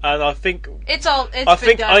 Eartha, and I think It's I been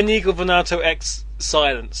think done. Inigo Venato X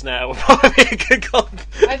Silence now will probably be a good comp.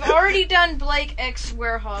 I've already done Blake X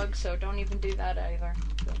Werehog, so don't even do that either.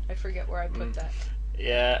 I forget where I put that.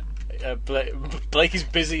 Yeah, Blake is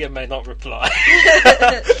busy and may not reply.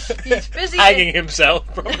 He's busy. Hanging himself,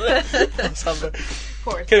 probably. On something. Of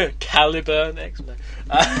course. Caliburn X. No.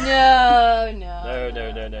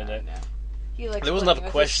 No. He likes There was playing another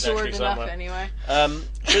with question, his sword actually, enough somewhere.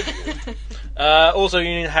 anyway. Also,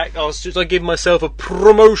 Union Hack. Should I give myself a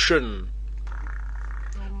promotion?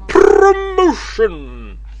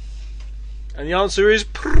 Promotion. And the answer is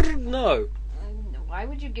no. Why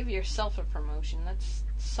would you give yourself a promotion? That's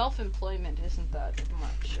self-employment, isn't that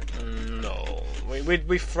much? No,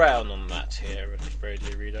 we frown on that here at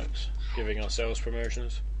Radio Redux, giving ourselves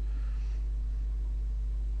promotions.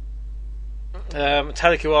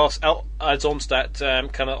 Metallica asks, adds on to that,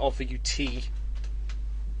 can I offer you tea?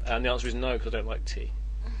 And the answer is no, because I don't like tea.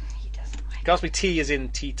 He doesn't like You can ask me tea as in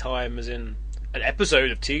tea time, as in an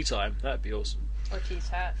episode of Tea Time. That'd be awesome. Or T's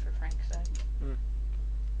hat, for Frank's sake.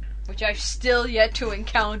 which I've still yet to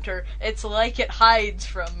encounter. It's like it hides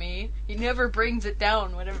from me. He never brings it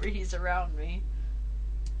down whenever he's around me.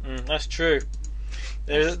 That's true.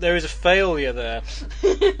 There is a failure there.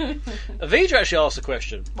 Vija actually asked a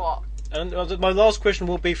question. What? And my last question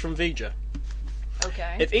will be from Vija.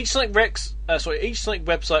 Okay. If each Sonic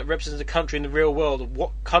website represents a country in the real world,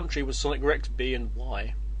 what country would Sonic Rex be and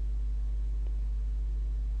why?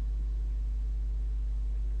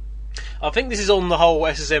 I think this is on the whole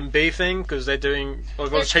SSMB thing because they're doing.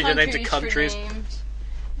 I've got to change their name to countries.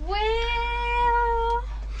 Well,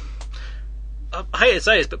 I hate to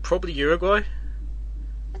say this, but probably Uruguay.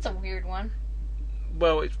 that's a weird one.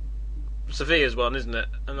 Well, it's Sophia's one, isn't it?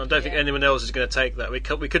 And I don't think anyone else is going to take that. We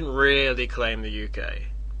couldn't really claim the UK.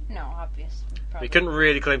 No, obviously. We couldn't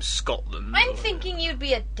really claim Scotland. I'm thinking you'd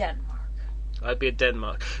be a Denmark. I'd be a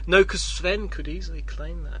Denmark. No, because Sven could easily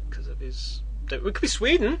claim that because of his. It could be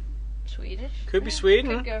Sweden. Swedish? Could be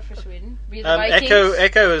Sweden. Could go for Sweden. Be the Vikings.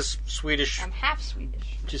 Echo is Swedish. I'm half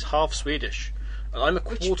Swedish. Which is half Swedish. I'm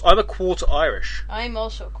a quarter Irish. I'm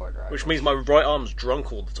also a quarter Irish. Which means my right arm's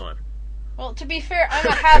drunk all the time. Well, to be fair, I'm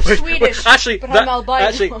a half Swedish, but I'm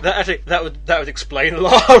albino. That would explain a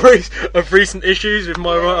lot of recent issues with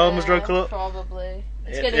my right arm was drunk a lot. Probably.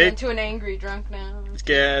 It's getting into an angry drunk now. It's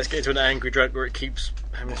getting into an angry drunk where it keeps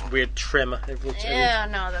having this weird tremor. Yeah,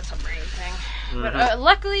 no, that's a brain thing. But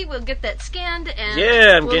luckily, we'll get that scanned, and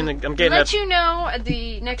I'm getting let let you know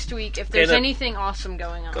the next week if there's anything awesome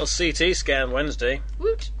going on. Got a CT scan Wednesday.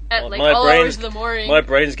 Woot! At all hours of the morning. My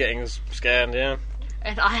brain's getting scanned, yeah.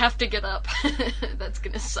 And I have to get up. That's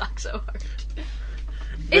gonna suck so hard.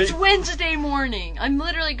 It's Wednesday morning. I'm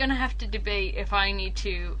literally gonna have to debate if I need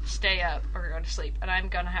to stay up or go to sleep, and I'm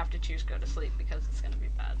gonna have to choose go to sleep because it's gonna be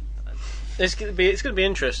bad. But it's gonna be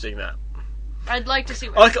interesting that. I'd like to see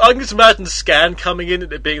what I can just imagine the scan coming in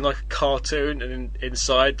and it being like a cartoon, and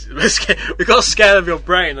inside we've got a scan of your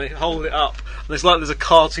brain, they hold it up, and it's like there's a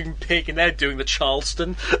cartoon pig in there doing the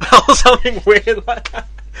Charleston or something weird like that.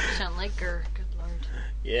 Sound like Gurr, good lord.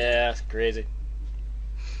 Yeah, that's crazy.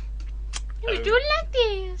 We do it like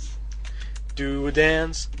this. Do a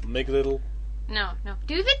dance, make a little. No.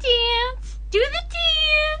 Do the dance. Do the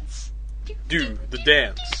dance. Do the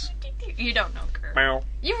dance. You don't know Gurr. Meow.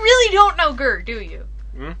 You really don't know Gurr, do you?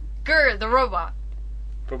 Hmm? Gurr, the robot.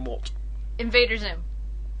 From what? Invader Zim.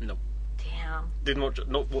 No. Damn.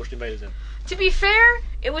 Not watched Invader Zim. To be fair,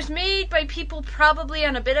 it was made by people probably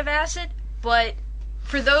on a bit of acid, but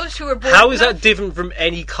for those who are bored How is that different from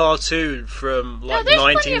any cartoon from like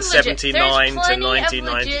 1979 to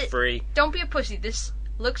 1993? Don't be a pussy. This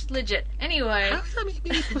looks legit. Anyway. How does that make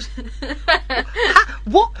me a pussy?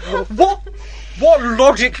 What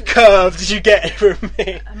logic curve did you get from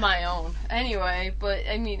me? My own. Anyway, but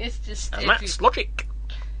I mean, it's just. And that's logic.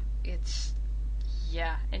 It's.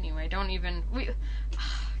 Yeah, anyway, don't even.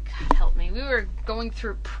 God help me. We were going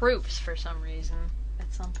through proofs for some reason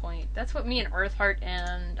at some point. That's what me and Earthheart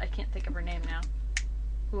and. I can't think of her name now.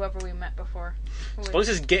 Whoever we met before. Well, let's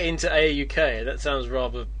just get into AAUK. That sounds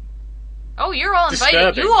rather. Oh, you're all invited.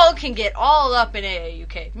 Disturbing. You all can get all up in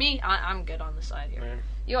AAUK. Me, I'm good on the side here. Yeah.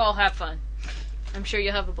 You all have fun. I'm sure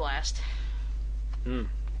you'll have a blast. Hmm.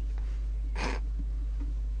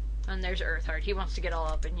 And there's Earthheart. He wants to get all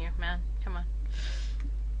up in you, man. Come on.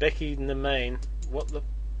 Becky Nemain. What the?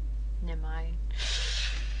 Nemine.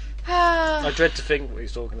 I dread to think what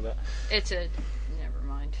he's talking about. It's a... Never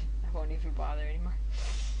mind. I won't even bother anymore.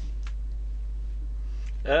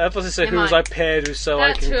 I was to say, who was I paired with so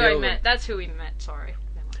I can kill them? Met. That's who we met, sorry.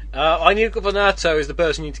 Inigo Venato is the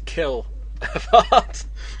person you need to kill.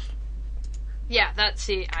 Yeah,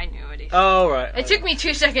 I knew it. Oh, right. It took me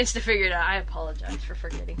 2 seconds to figure it out. I apologize for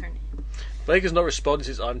forgetting her name. Blake has not responded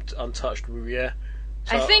since I'm untouched, yeah.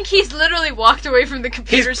 So I think he's literally walked away from the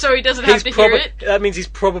computer so he doesn't have to hear it. That means he's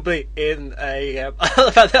probably in a...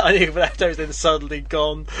 the fact that Inigo Venato's then suddenly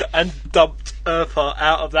gone and dumped Earthheart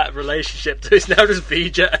out of that relationship, so it's now just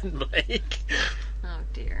Vija and Blake. Oh,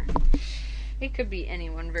 dear. It could be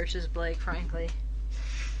anyone versus Blake, frankly.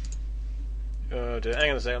 Oh, dear.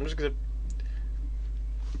 Hang on a second, I'm just going to...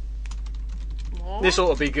 This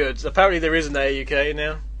ought to be good. Apparently there is an AAUK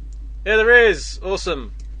now. Yeah, there is.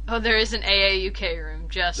 Awesome. Oh, there is an AAUK room.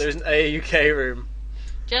 There's an AAUK room.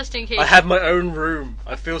 Just in case. I have my own room.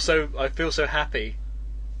 I feel so happy.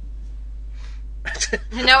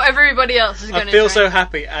 And now everybody else is going to. I feel so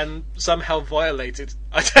happy and somehow violated.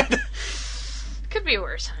 I don't know. Could be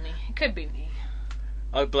worse, honey. It could be me.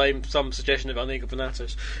 I blame some suggestion of Inigo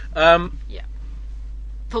Venatos. Yeah.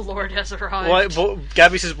 The Lord has arrived.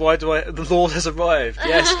 Gabby says, "Why do I?" The Lord has arrived.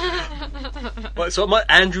 Yes. So I'm like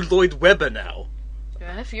Andrew Lloyd Webber now.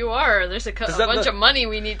 If you are, there's a bunch of money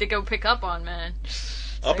we need to go pick up on, man.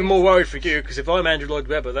 I'll be more worried for you, because if I'm Andrew Lloyd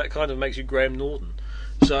Webber, that kind of makes you Graham Norton.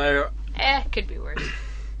 So... could be worse.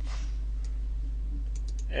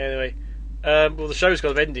 Anyway, well, the show's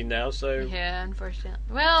kind of ending now, so... Yeah, unfortunately.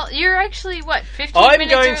 Well, you're actually, 15 minutes I'm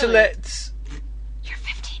going to early? let... You're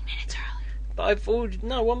 15 minutes early. But I've already...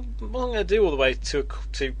 No, I'm not going to do all the way to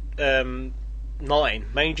 9,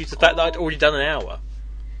 mainly due to the fact that I'd already done an hour.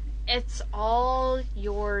 It's all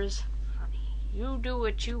yours, honey. You do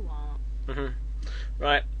what you want. Mm-hmm.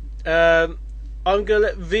 Right. I'm going to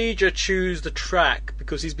let Vija choose the track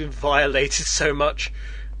because he's been violated so much.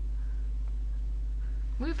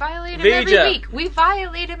 We violate him Vija. every week. We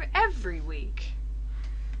violate him every week.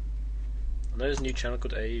 I know there's a new channel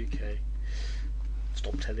called AUK.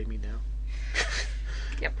 Stop telling me now.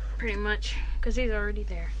 Yep, pretty much. Because he's already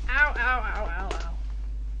there. Ow, ow, ow, ow, ow.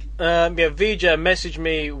 Yeah, Vija, message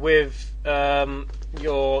me with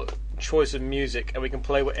your choice of music and we can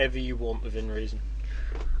play whatever you want within reason.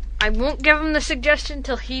 I won't give him the suggestion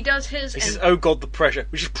till he does his. He says, "Oh God, the pressure,"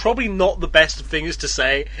 which is probably not the best of things to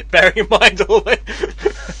say, bearing in mind all that.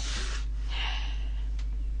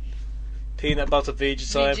 Peanut butter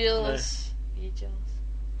Vija time.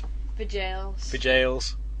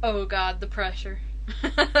 Vigils. Oh God, the pressure.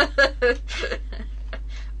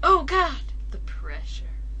 Oh God, the pressure.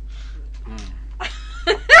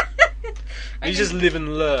 You just live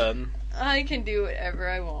and learn. I can do whatever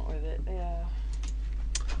I want with it. Yeah.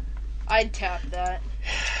 I'd tap that.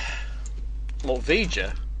 What,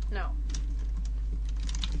 Vija? No.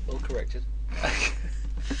 Well corrected.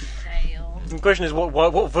 Fail. The question is,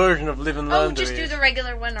 what version of Live and Learn do just we do use? the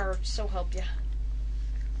regular one, or so help ya.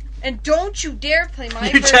 And don't you dare play my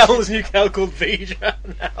You version. tell us you can't call Vija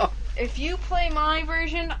now. If you play my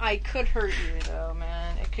version, I could hurt you, though,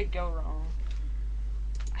 man. It could go wrong.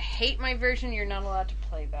 I hate my version. You're not allowed to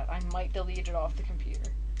play that. I might delete it off the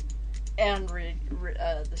computer. And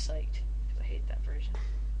the site. I hate that version.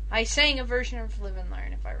 I sang a version of Live and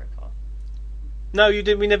Learn, if I recall. No, you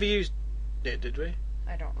didn't. We never used it, did we?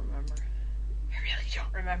 I don't remember. I really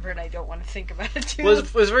don't remember, and I don't want to think about it too Well, much.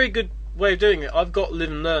 it was a very good way of doing it. I've got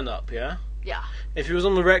Live and Learn up, yeah? Yeah. If it was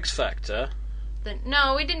on the Rex Factor...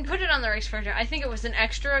 No, we didn't put it on the Rex Factor. I think it was an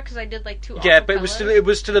extra, because I did like 2 Yeah, but acapellas. it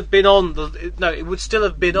would still have been on it would still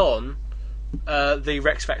have been on the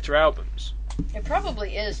Rex Factor albums. It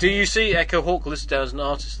probably is. Do you see Echo Hawk listed down as an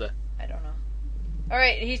artist there? I don't know.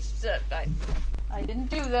 Alright, he's... I didn't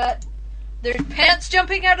do that. There's pants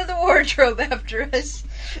jumping out of the wardrobe after us.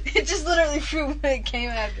 It just literally came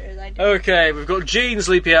after us. Okay, we've got jeans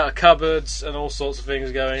leaping out of cupboards and all sorts of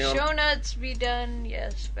things going on. Show nuts be done.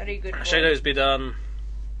 Yes, very good. Show notes be done.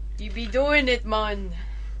 You be doing it, man.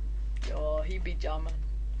 Oh, he be jamming.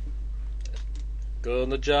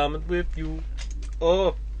 Gonna jamming with you.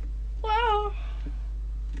 Oh, Wow.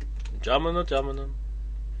 jamming. I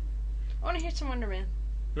want to hear some Wonder Man.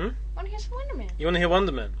 Hmm? I want to hear some Wonder Man. You want to hear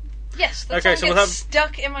Wonder Man? Yes, that Okay, song so gets we'll have-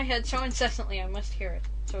 stuck in my head so incessantly I must hear it.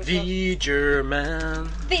 So it's V'ger Man.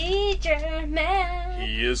 V'ger Man.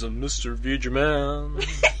 He is a Mr. V'ger Man.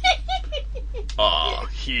 Ah,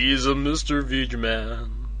 he's a Mr. V'ger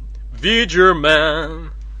Man. V'ger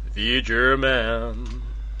Man. V'ger Man.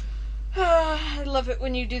 I love it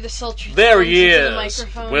when you do the sultry There tones he into the is,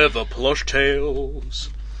 microphone. with the plush tails.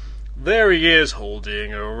 There he is,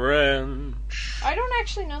 holding a wrench. I don't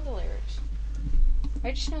actually know the lyrics.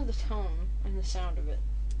 I just know the tone and the sound of it.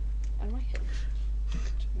 And my head.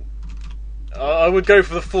 I would go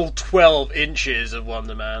for the full 12 inches of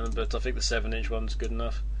Wonder Man, but I think the 7-inch one's good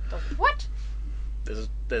enough. The what? There's a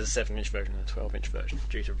 7-inch version and a 12-inch version,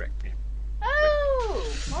 due to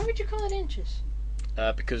Oh! Why would you call it inches?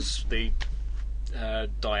 because the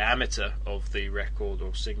diameter of the record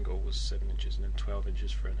or single was 7 inches, and then 12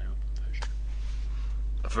 inches for an album version.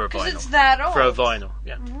 For a Because vinyl. it's that old. For a vinyl,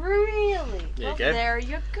 yeah. Really? There you Well, go. there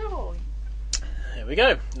you go. There we go.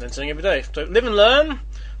 And then sing every day. So Live and Learn,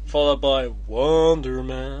 followed by Wonder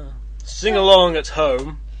Man. Sing along at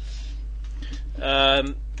home.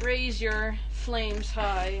 Raise your flames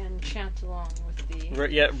high and chant along with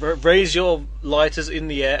the... Raise your lighters in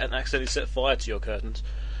the air and accidentally set fire to your curtains.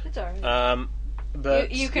 It's alright.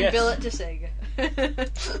 But you can yes, bill it to Sega.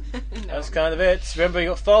 No. That's kind of it. Remember, you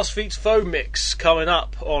got Fast Feet's Faux Mix coming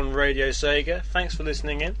up on Radio Sega. Thanks for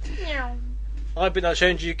listening in. Meow. I've been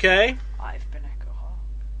Change UK. I've been Echo Hawk.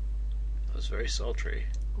 That was very sultry.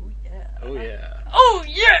 Oh yeah. Oh yeah. Oh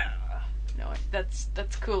yeah. No, that's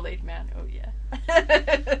Kool-Aid Man. Oh yeah.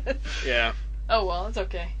 Yeah. Oh well, it's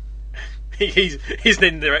okay. He's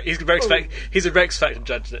in the he's a Rex Factor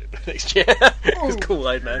judge next year. It's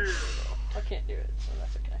Kool-Aid Man. I can't do it, so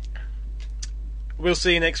that's okay. we'll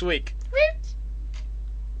see you next week. Woot!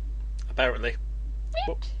 Apparently.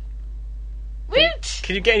 Woot! Woot!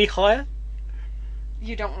 Can you get any higher?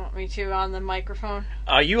 You don't want me to on the microphone.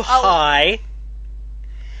 Are you high?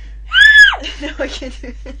 No, I can't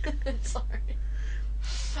do it. Sorry.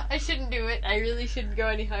 I shouldn't do it. I really shouldn't go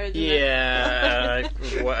any higher than Yeah.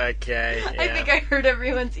 Okay. that. I think I hurt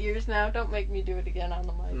everyone's ears now. Don't make me do it again on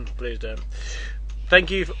the mic. Please don't. Thank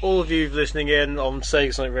you for all of you for listening in on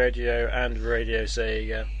Sega Sonic Radio and Radio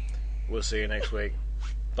Sega. We'll see you next week.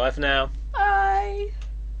 Bye for now. Bye.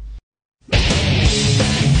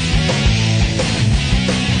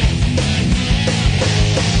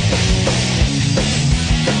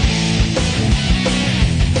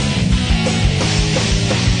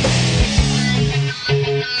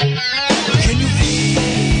 Can you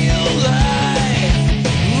feel life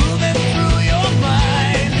moving through your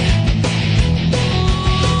mind?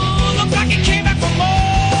 Ooh, looks like it came back for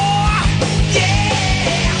more.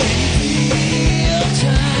 Yeah. Can you feel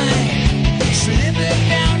time slipping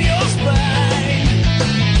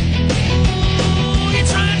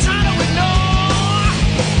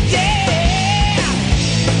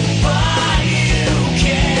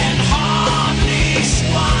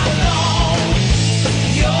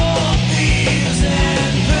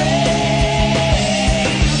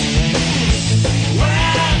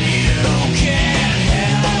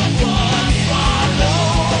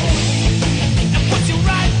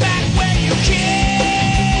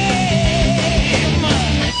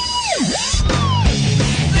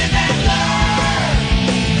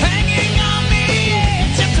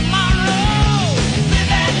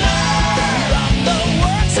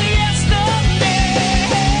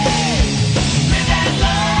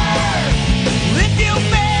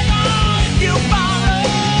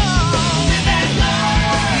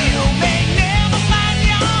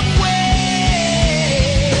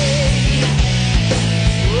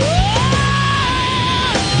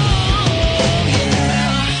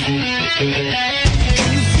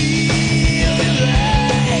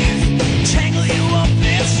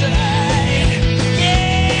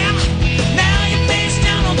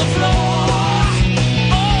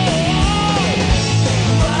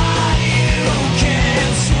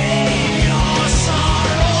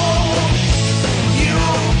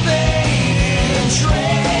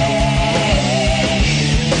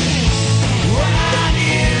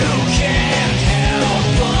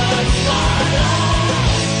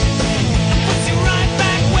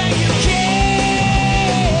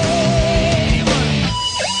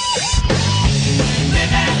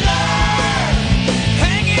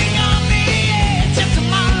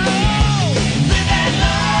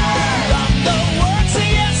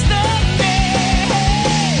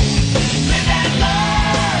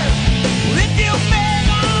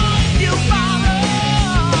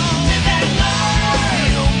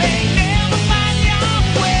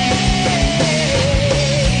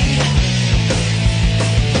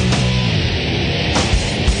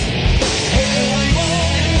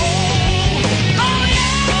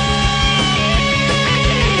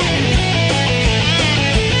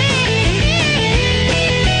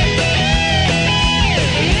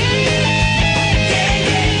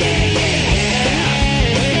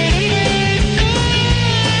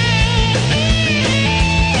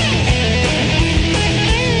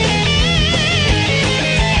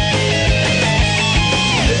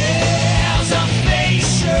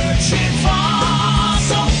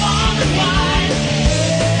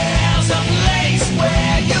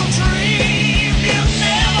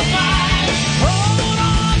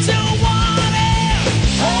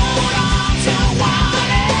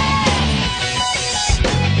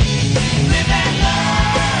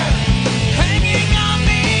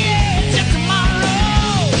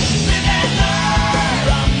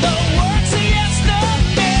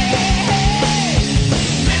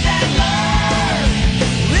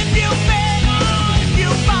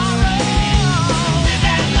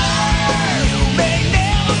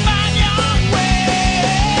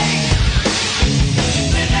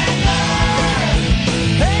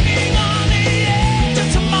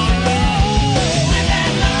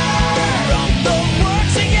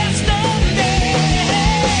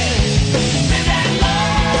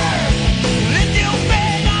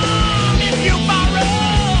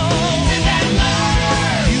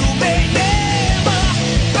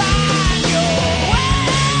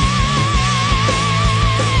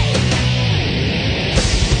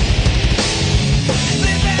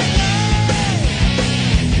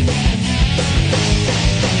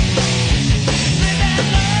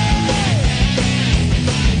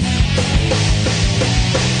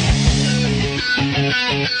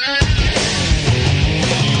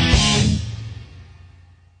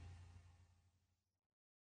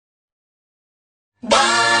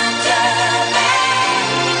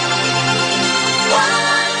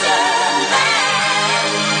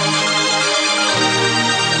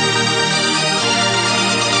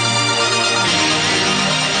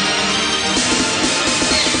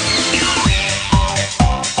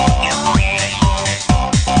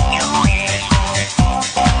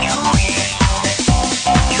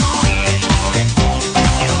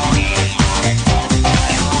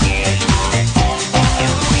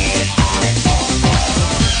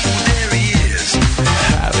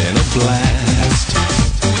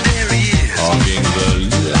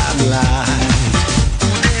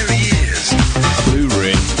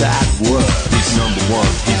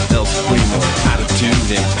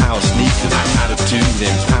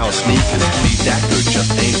amazing, power sneaking. To be that good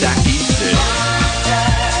just ain't that easy.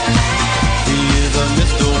 He is a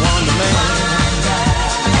Mr. Wonder Man.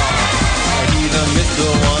 He's a Mr.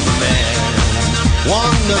 Wonder Man.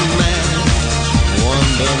 Wonder Man.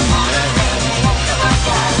 Wonder Man.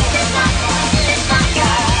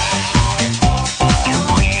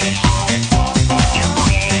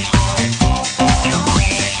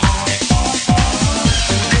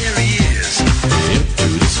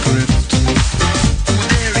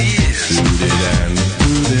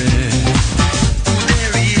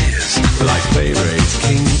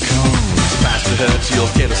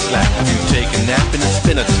 You'll get a slap if you take a nap in a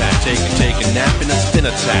spin attack. Take a nap in a spin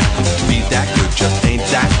attack. To be that good just ain't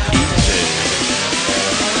that easy.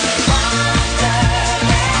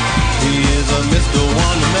 He is a Mr.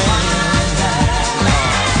 Wonder Man.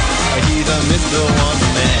 He's a Mr.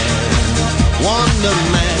 Wonder Man. Wonder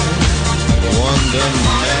Man. Wonder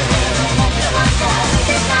Man.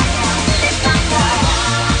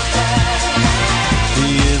 He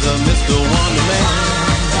is a Mr. Wonder Man.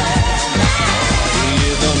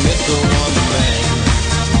 Mr. Wonder Man,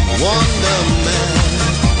 Wonder Man,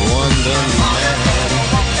 Wonder Man.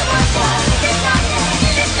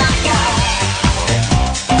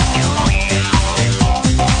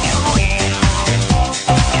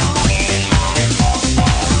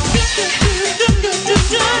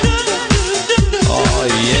 Oh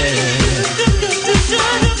yeah.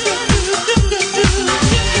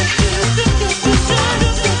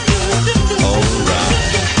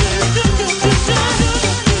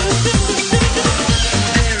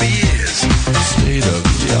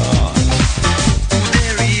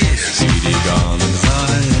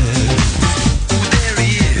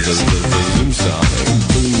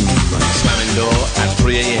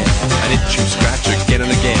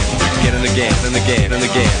 And again, and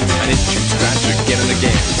again, and itch you scratch again and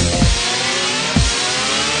again.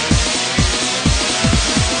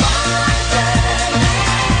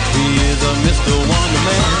 He is a Mr. Wonder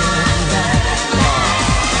Man.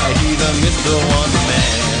 He's a Mr. Wonder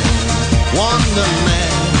Man. Wonder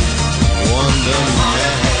Man. Wonder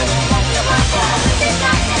Man.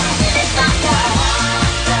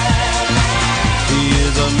 He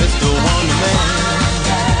is a Mr. Wonder Man.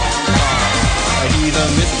 He's a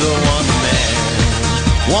Mr. Wonder Man.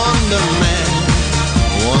 Wonder Man,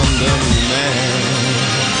 Wonder Man.